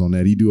tutorials on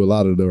that. He do a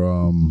lot of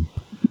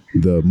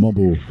the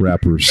mumble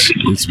rappers.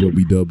 It's what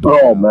we dubbed.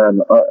 Oh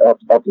man, I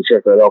have to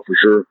check that out for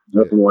sure.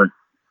 Definitely.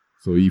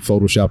 So he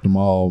photoshopped them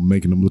all,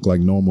 making them look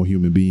like normal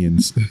human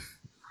beings.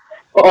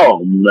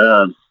 Oh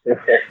man,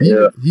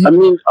 yeah. I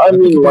mean,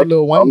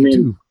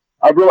 too.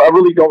 I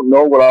really don't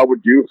know what I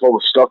would do if I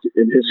was stuck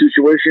in his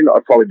situation.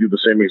 I'd probably do the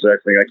same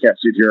exact thing. I can't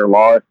sit here and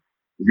lie.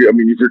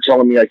 If you're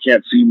telling me I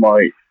can't see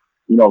my,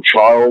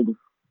 child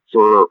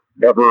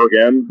forever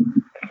again,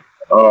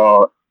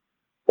 or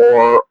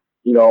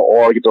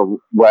I get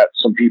to rat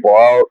some people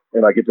out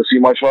and I get to see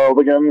my child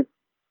again,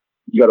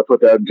 you got to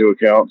put that into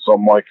account. So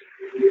I'm like,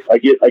 I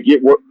get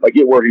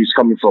where he's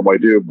coming from. I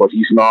do, but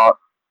he's not.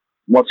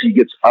 Once he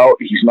gets out,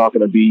 he's not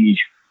going to be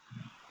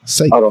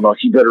safe. I don't know.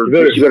 He better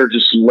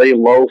just lay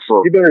low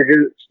for a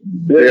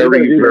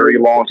very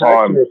long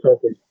time.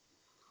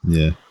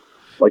 Yeah,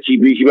 like he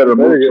better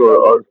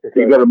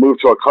move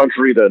to a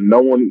country that no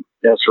one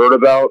has heard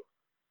about.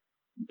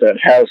 That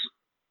has,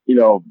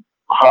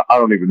 I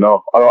don't even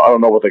know. I don't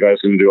know what the guy's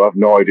going to do. I have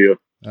no idea.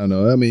 I don't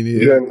know. I mean,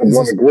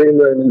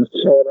 Greenland.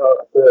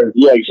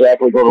 Yeah,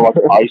 exactly. Go to like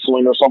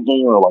Iceland or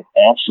something, or like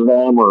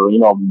Amsterdam, or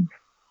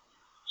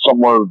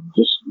somewhere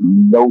just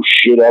no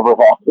shit ever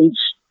happens.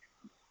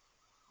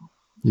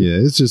 Yeah,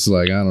 it's just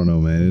like, I don't know,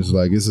 man. It's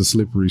like it's a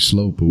slippery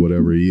slope or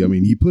whatever.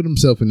 He put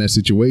himself in that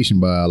situation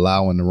by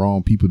allowing the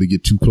wrong people to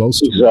get too close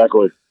to him.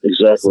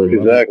 Exactly.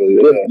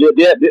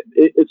 Yeah.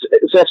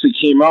 It's actually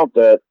came out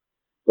that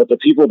the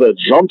people that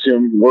jumped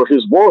him were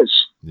his boys.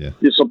 Yeah,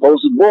 his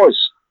supposed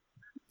boys.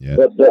 Yeah,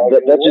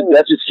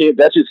 that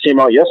just came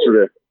out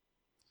yesterday.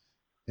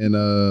 And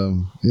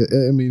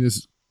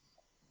it's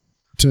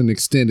to an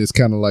extent, it's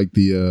kind of like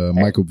the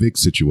Michael Vick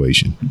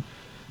situation.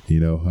 You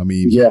know, I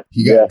mean, Yeah,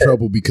 he got in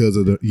trouble because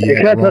of he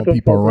had the wrong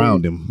people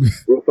around him.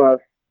 Real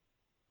fast.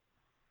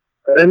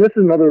 And this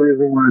is another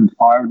reason why it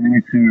inspired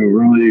me to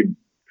really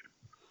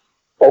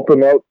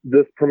open up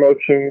this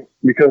promotion,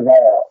 because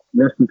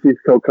rest in peace,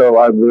 Coco.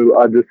 I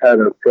just had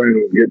a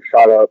friend get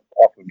shot up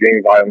off of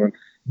gang violence,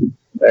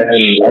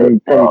 and I'm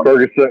from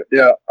Ferguson.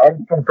 Yeah,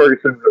 I'm from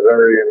Ferguson,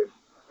 Missouri, and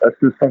that's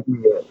just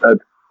something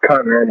that's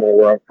kind of normal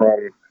where I'm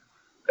from.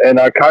 And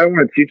I kind of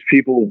want to teach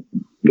people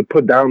to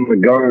put down the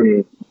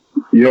gun.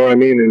 You know what I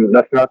mean? And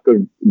that's not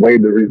the way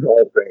to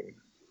resolve things.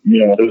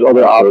 You know, there's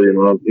other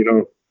options. You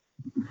know.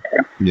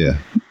 Yeah,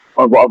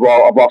 I've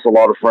lost a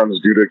lot of friends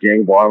due to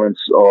gang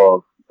violence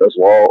as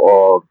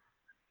well.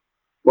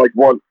 Like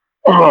one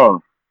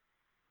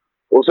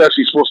was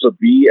actually supposed to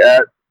be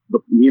at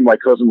me and my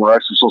cousin were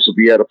actually supposed to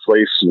be at a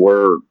place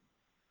where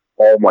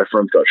all my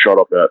friends got shot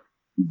up at,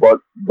 but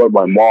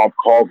my mom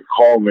called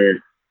me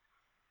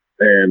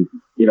and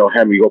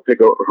had me go pick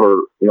up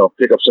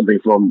something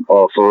from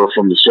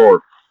the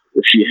store.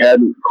 If she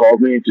hadn't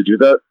called me to do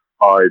that,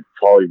 I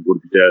probably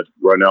would be dead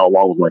right now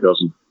along with my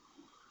cousin.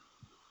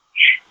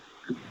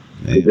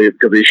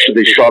 Because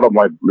they shot up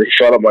my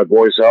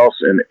boy's house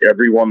and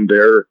everyone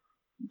there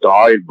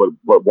died, but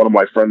one of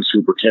my friends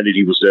who pretended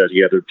he was dead,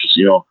 he had to just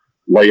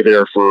lay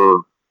there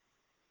for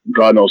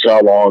God knows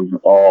how long.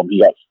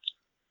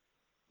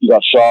 He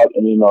got shot,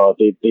 and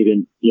they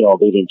didn't kill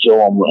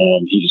him,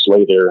 and he just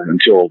lay there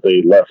until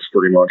they left,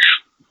 pretty much.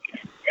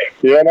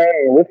 Yeah,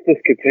 man, this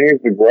just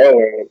continues to grow,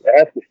 and it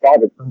has to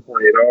stop at some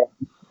point,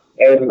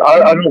 And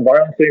I know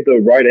violence ain't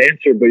the right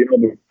answer, but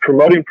the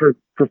promoting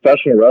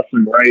professional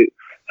wrestling, right,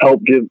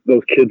 help give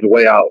those kids a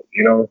way out,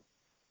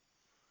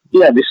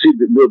 Yeah, they see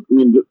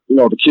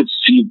the kids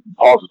see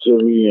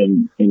positivity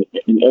in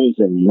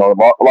anything. A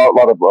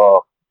lot of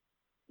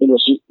inner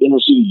city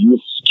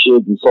youth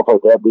kids and stuff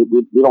like that.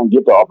 They don't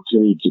get the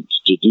opportunity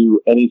to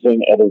do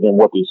anything other than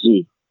what they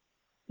see.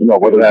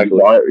 Whether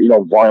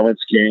it's violence,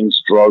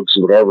 gangs, drugs,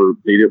 whatever.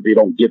 They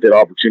don't get that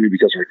opportunity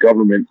because our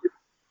government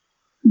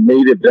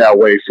made it that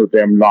way for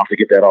them not to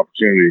get that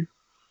opportunity.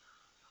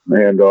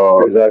 And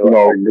exactly.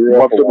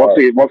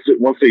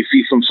 Once they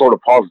see some sort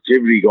of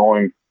positivity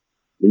going,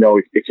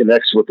 it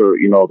connects with their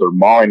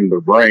mind, their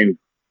brain,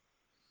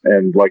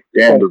 and like,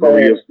 damn, there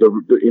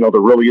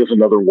really is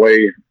another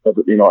way,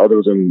 other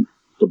than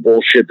the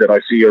bullshit that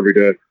I see every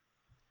day.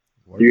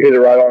 You hit it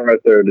right on right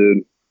there,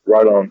 dude.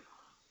 Right on.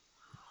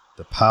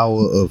 The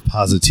power of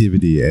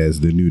positivity, as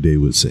the New Day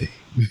would say.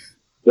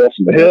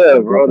 Definitely. Yeah,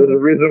 bro. There's a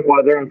reason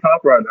why they're on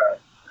top right now.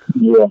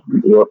 Yeah.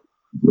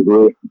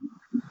 Agree.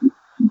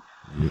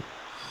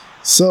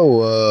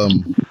 So,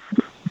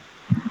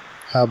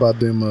 how about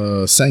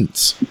them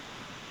Saints?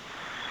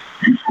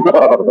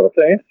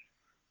 Saints?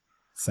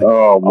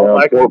 Oh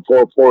man,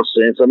 poor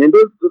Saints. I mean,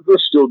 they're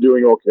still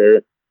doing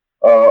okay.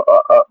 I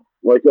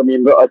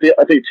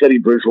think Teddy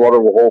Bridgewater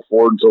will hold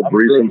forward until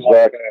Brees comes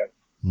back.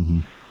 Mm-hmm.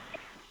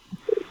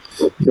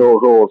 He'll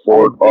hold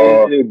forward.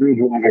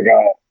 Bridgewater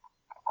guy.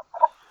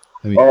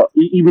 I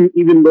mean,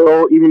 even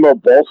though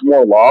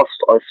Baltimore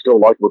lost, I still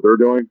like what they're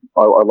doing.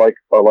 I like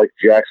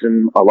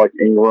Jackson. I like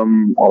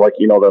Ingram. I like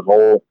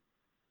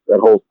that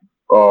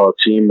whole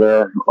team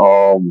there.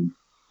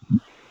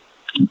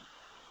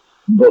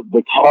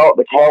 The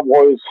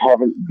Cowboys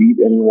haven't beat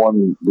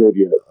anyone good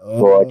yet,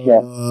 so I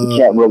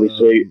can't really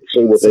say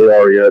what they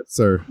are yet.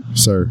 Sir.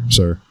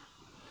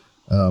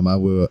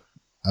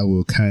 I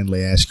will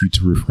kindly ask you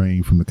to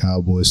refrain from the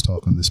Cowboys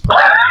talk on this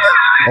podcast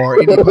or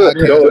any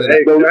podcast.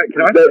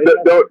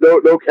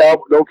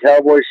 No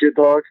Cowboy shit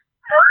talk.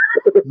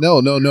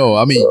 No.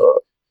 I mean,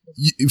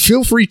 you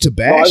feel free to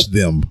bash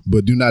them,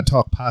 but do not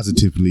talk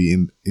positively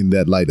in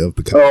that light of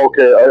the Cowboys.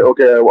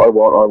 Okay. I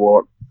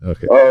won't.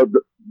 Okay.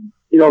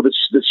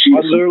 The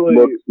Chiefs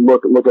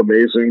look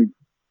amazing.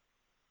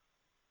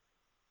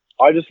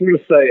 I just want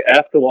to say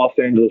after Los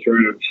Angeles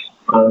Rams,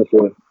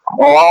 honestly.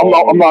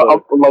 Oh, I'm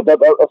not.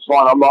 That's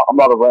fine. I'm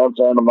not a Rams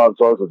fan. I'm not a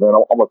Chargers fan.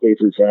 I'm a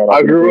Patriots fan.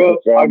 I grew up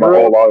in the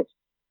Rams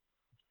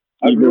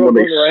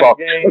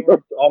games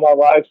all my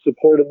life,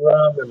 supporting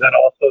them, and then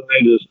all of a sudden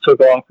they just took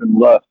off and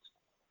left.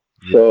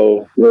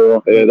 So yeah,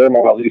 they're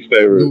my least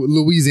favorite.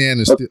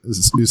 Louisiana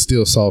is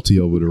still salty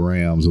over the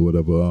Rams or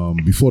whatever.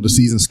 Before the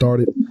season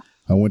started,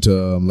 I went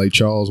to Lake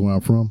Charles, where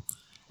I'm from,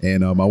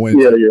 and I went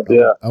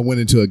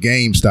into a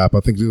GameStop. I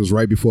think it was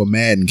right before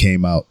Madden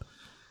came out,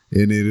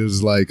 and it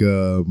was like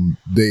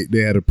they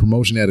had a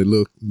promotion at a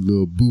little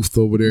booth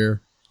over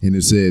there, and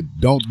it said,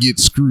 "Don't get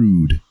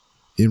screwed."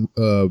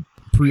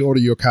 Pre-order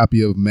your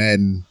copy of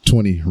Madden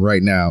 20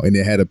 right now, and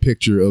it had a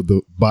picture of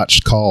the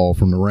botched call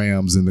from the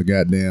Rams and the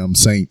goddamn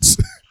Saints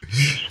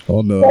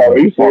on the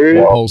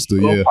poster.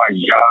 Yeah. Oh my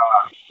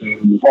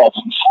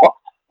god!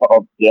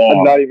 Oh, yeah.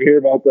 I'm not even here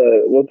about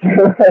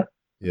that.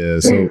 Yeah,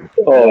 so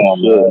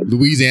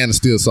Louisiana's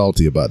still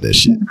salty about that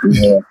shit.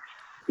 Yeah.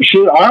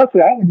 Shit,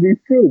 honestly, I would be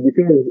too,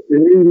 because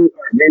maybe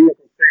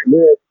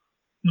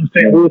from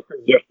St. Louis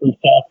is just as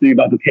salty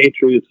about the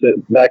Patriots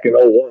back in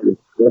 2001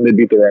 when they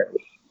beat the Rams.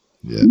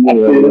 Yeah.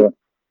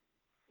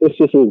 it's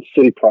just a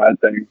city pride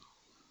thing.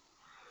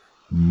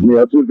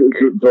 Yeah,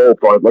 it's all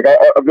pride. Like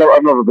I've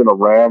never been a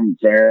Ram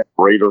fan,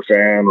 Raider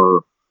fan,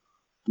 or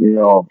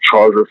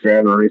Charger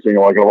fan or anything.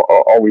 Like I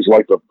always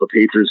liked the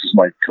Patriots.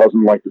 My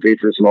cousin liked the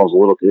Patriots when I was a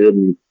little kid,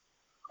 and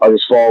I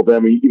just followed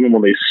them even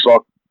when they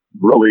sucked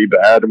really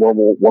bad. And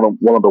one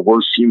of the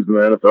worst teams in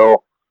the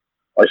NFL.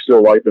 I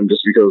still like them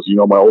just because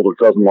my older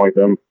cousin liked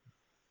them,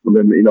 and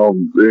then now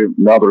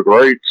they're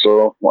great.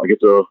 So I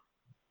get to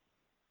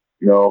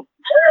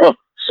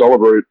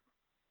celebrate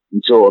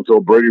until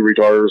Brady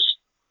retires.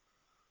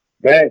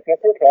 Man, since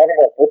we're talking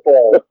about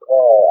football, I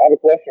have a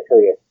question for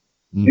you.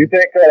 Do you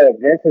think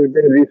Vince is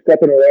going to be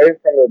stepping away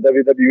from the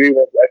WWE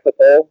once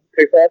XFL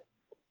takes off?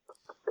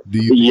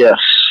 Yes.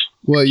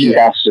 Well, yeah. He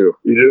has to.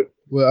 You do?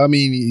 Well, I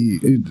mean,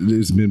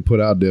 it's been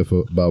put out there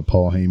about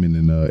Paul Heyman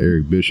and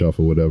Eric Bischoff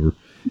or whatever.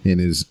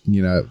 And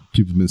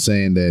people have been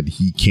saying that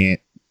he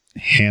can't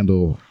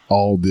handle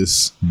all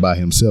this by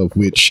himself,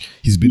 which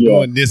he's been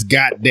doing this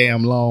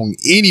goddamn long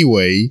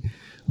anyway.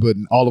 But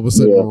all of a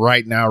sudden,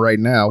 right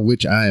now,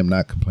 which I am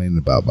not complaining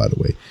about, by the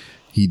way,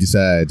 he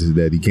decides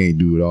that he can't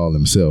do it all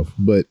himself.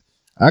 But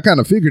I kind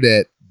of figured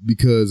that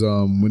because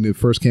when it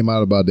first came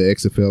out about the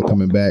XFL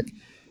coming back,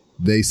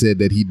 they said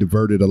that he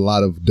diverted a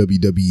lot of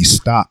WWE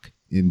stock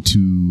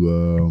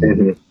into,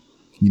 into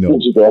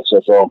the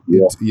XFL. I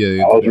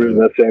was reading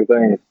that same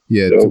thing.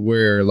 Yeah, to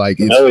where like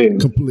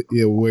it's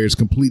where it's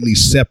completely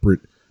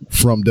separate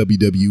from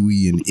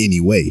WWE in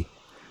any way.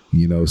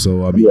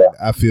 So I mean,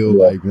 I feel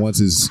like once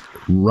it's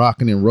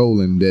rocking and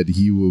rolling, that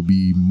he will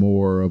be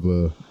more of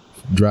a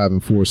driving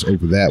force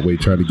over that way,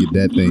 trying to get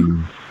that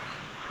thing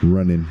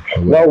running.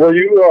 Now, were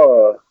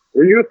you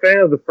a fan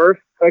of the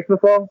first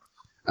XFL?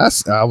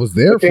 I was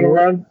there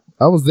for it.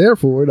 I was there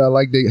for it. I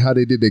liked how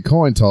they did their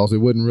coin toss. It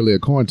wasn't really a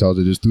coin toss.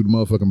 They just threw the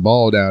motherfucking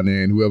ball down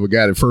there, and whoever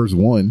got it first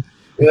won.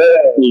 Yeah.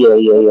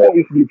 That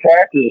used to be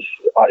practice.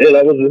 Yeah,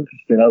 that was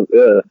interesting.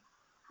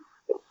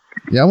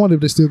 Yeah, I wonder if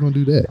they're still going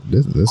to do that.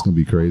 That's going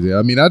to be crazy.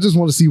 I mean, I just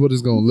want to see what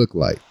it's going to look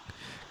like.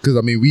 Because,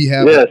 I mean, we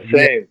have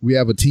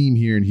a team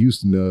here in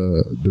Houston,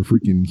 the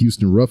freaking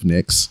Houston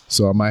Roughnecks.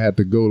 So I might have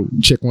to go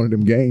check one of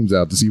them games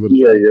out to see what.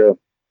 Yeah.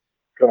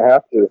 Gonna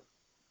have to.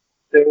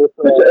 I think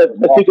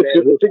it's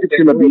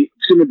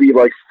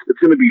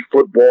gonna be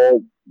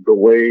football the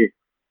way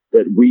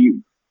that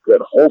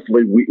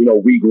hopefully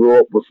we grew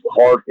up with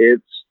hard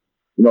hits.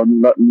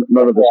 None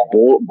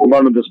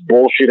of this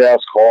bullshit ass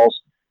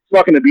calls. It's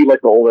not going to be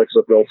like the old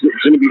XFL.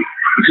 It's going to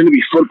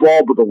be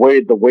football, but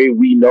the way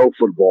we know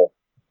football.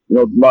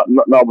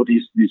 Not with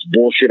these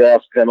bullshit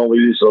ass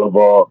penalties of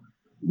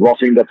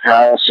roughing the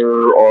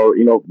passer or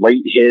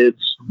late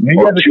hits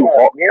or too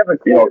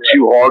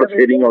hard of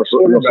hitting or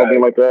something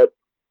like that.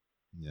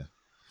 Yeah.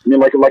 I mean,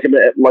 like in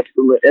the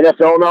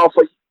NFL now, it's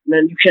like,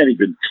 man, you can't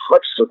even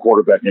touch the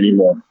quarterback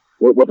anymore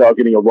without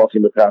getting a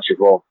roughing the passer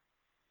call.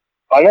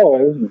 I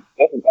know,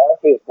 that's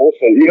honestly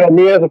bullshit.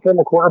 Me as a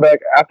former quarterback,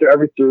 after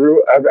every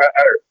ball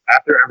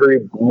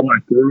I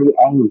threw,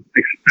 I was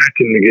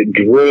expecting to get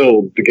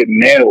drilled, to get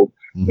nailed.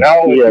 Mm-hmm.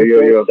 Now,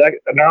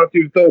 now if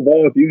you throw a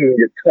ball, if you even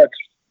get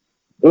touched,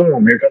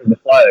 boom, here comes the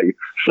flag.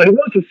 So who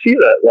wants to see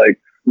that? Like,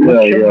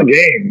 you're killing the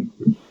game.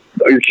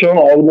 You're killing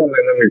all the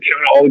momentum. You're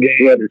killing all the game.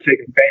 You're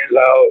taking fans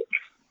out.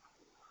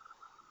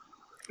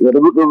 Yeah,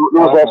 there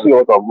was actually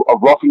like a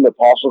roughing the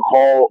passer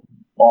call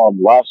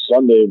last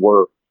Sunday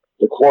where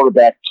the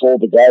quarterback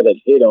told the guy that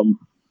hit him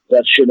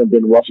that shouldn't have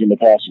been roughing the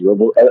passer.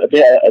 I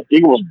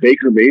think it was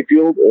Baker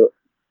Mayfield.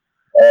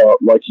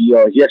 He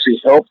actually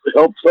helped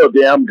the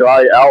damn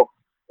guy out.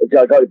 The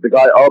guy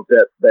up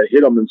that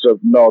hit him and said,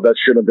 no, that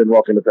shouldn't have been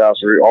roughing the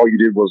passer. All you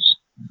did was,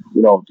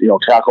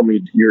 tackle me.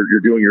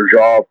 You're doing your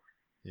job.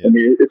 Yeah. I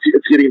mean,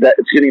 it's getting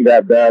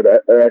that bad.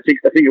 I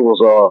think it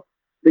was I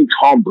think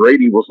Tom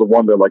Brady was the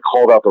one that like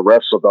called out the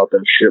refs about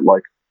that shit.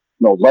 Like,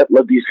 let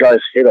these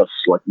guys hit us.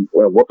 Like,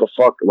 what the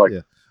fuck? Like,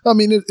 yeah. I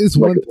mean, it's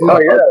like,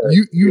 one.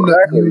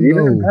 Even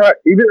in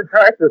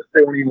practice,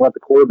 they wouldn't even let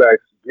the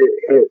quarterbacks get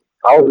hit.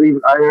 I had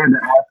to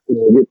ask them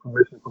to get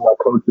permission from my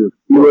coaches.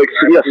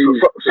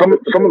 Some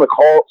of the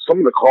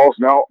calls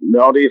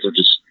nowadays are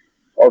just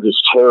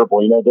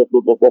terrible.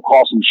 They'll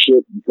call some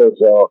shit because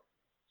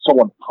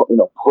someone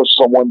pushed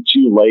someone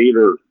too late,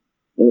 or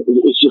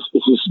it's just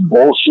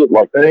bullshit.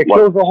 Like, and it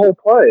kills the whole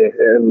play,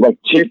 and like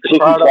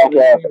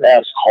ticky-tack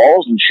ass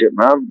calls and shit,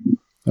 man.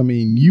 I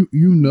mean, you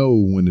know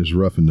when it's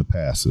roughing the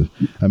passer.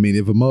 I mean,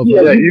 if a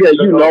motherfucker, if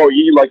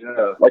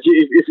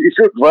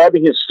you're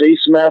grabbing his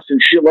face mask and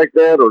shit like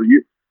that, or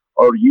you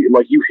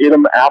hit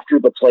him after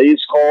the play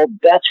is called,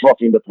 that's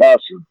roughing the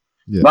passer.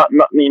 Yeah. Not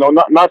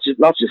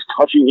just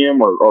touching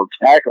him or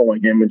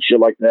tackling him and shit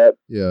like that.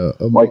 Yeah,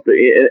 they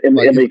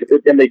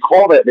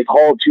call it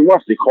too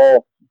much. They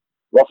call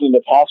roughing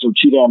the passer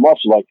too damn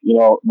much,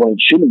 when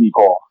it shouldn't be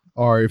called.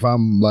 Or if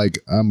I'm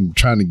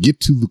trying to get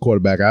to the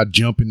quarterback, I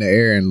jump in the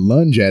air and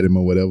lunge at him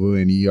or whatever,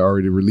 and he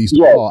already released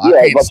the ball.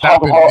 I can't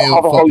stop him. How the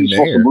hell are you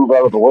supposed to move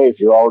out of the way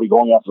if you're already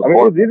going after the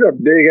quarterback? These are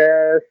big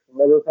ass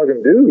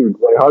motherfucking dudes.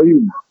 Like, how are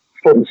you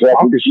supposed to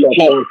stop yourself?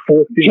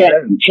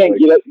 You can't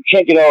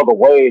get out of the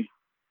way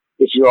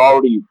if you're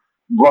already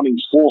running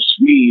full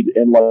speed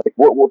and like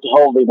what the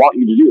hell do they want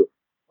you to do?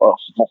 Fall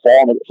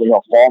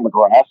on the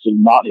grass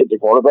and not hit the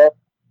quarterback?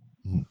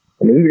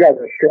 I mean, these guys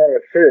are strong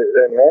as shit,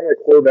 and normally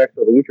quarterbacks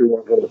are the weaker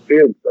ones on the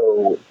field,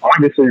 so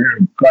obviously you're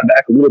going to cut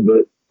back a little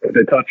bit if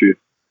they touch you.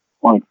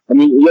 Like, I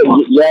mean, you're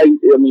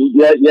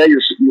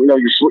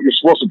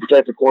supposed to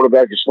protect the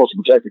quarterback, you're supposed to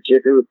protect the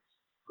kicker,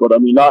 but I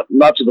mean, not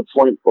to the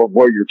point of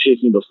where you're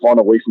taking the fun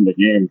away from the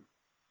game.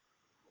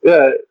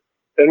 Yeah,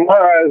 in my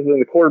eyes,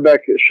 the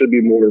quarterback should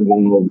be more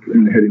involved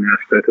in the hitting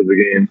aspect of the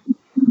game.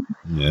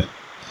 Yeah.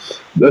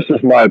 That's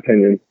just my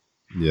opinion.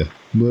 Yeah.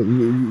 But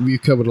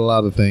we've covered a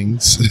lot of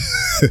things.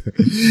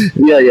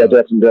 Yeah,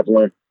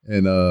 definitely.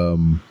 And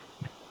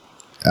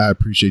I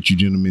appreciate you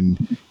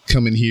gentlemen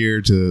coming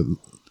here to,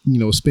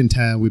 spend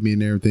time with me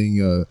and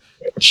everything,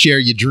 share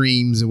your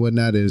dreams and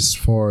whatnot as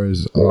far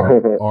as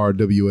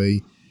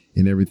RWA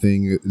and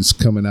everything is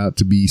coming out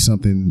to be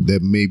something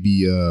that may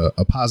be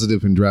a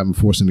positive and driving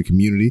force in the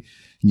community,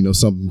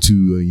 something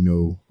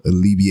to,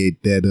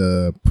 alleviate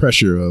that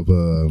pressure of,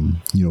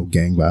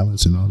 gang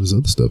violence and all this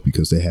other stuff,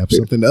 because they have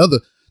something to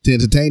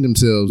entertain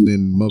themselves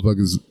than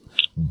motherfuckers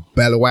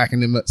battle whacking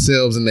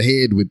themselves in the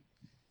head with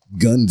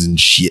guns and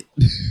shit.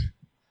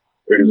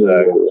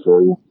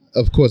 Exactly.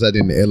 Of course, I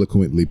didn't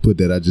eloquently put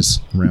that. I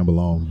just ramble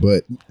on.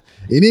 But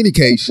in any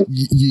case,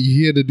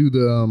 you're here to do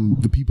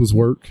the people's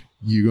work.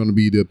 You're going to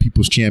be the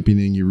people's champion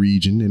in your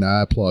region, and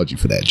I applaud you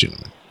for that,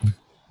 gentlemen.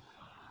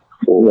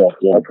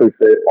 Yeah, I appreciate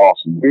it.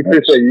 Awesome. We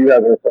appreciate you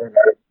having us on,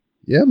 man.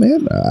 Yeah,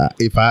 man.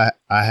 If I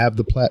have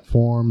the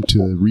platform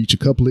to reach a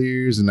couple of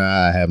ears, and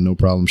I have no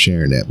problem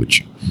sharing that with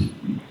you.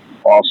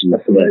 Awesome.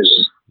 That's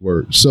amazing.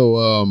 Word. So,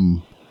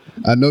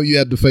 I know you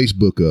have the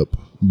Facebook up,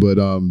 but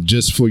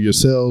just for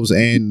yourselves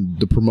and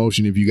the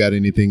promotion, if you got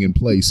anything in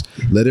place,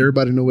 let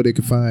everybody know where they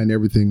can find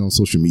everything on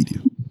social media.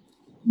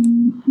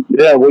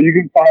 Yeah, well, you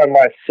can find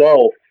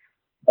myself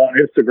on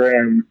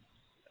Instagram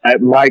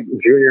at Mike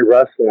Junior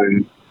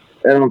Wrestling,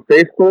 and on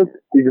Facebook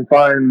you can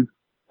find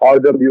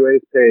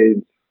RWA's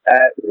page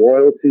at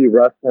Royalty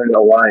Wrestling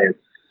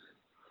Alliance.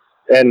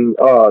 And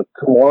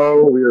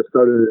tomorrow we are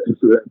starting an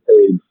Instagram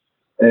page,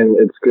 and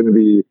it's going to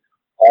be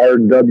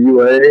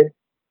RWA_Royalty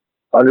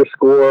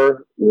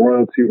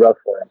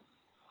Wrestling.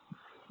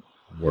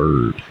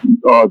 Word.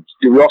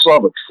 Do we also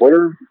have a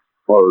Twitter?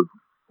 Or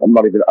I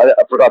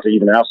forgot to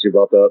even ask you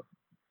about that.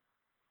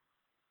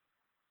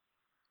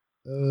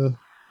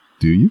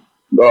 Do you?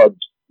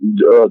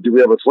 Do we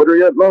have a Twitter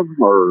yet, no?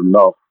 Or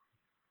no?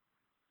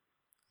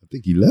 I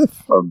think he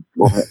left. Oh,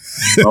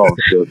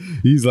 shit.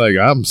 He's like,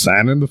 I'm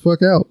signing the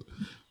fuck out.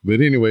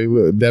 But anyway,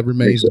 that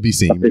remains to be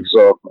seen. I think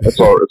so. It's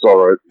all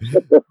right.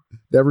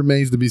 That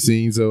remains to be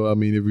seen. So, I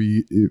mean,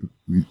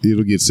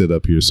 it'll get set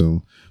up here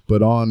soon.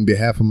 But on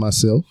behalf of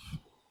myself,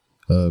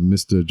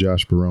 Mr.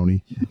 Josh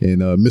Baroni,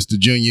 and Mr.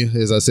 Junior,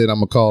 as I said, I'm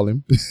going to call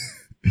him,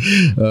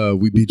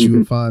 we bid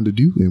you a fine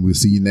adieu, and we'll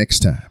see you next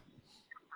time.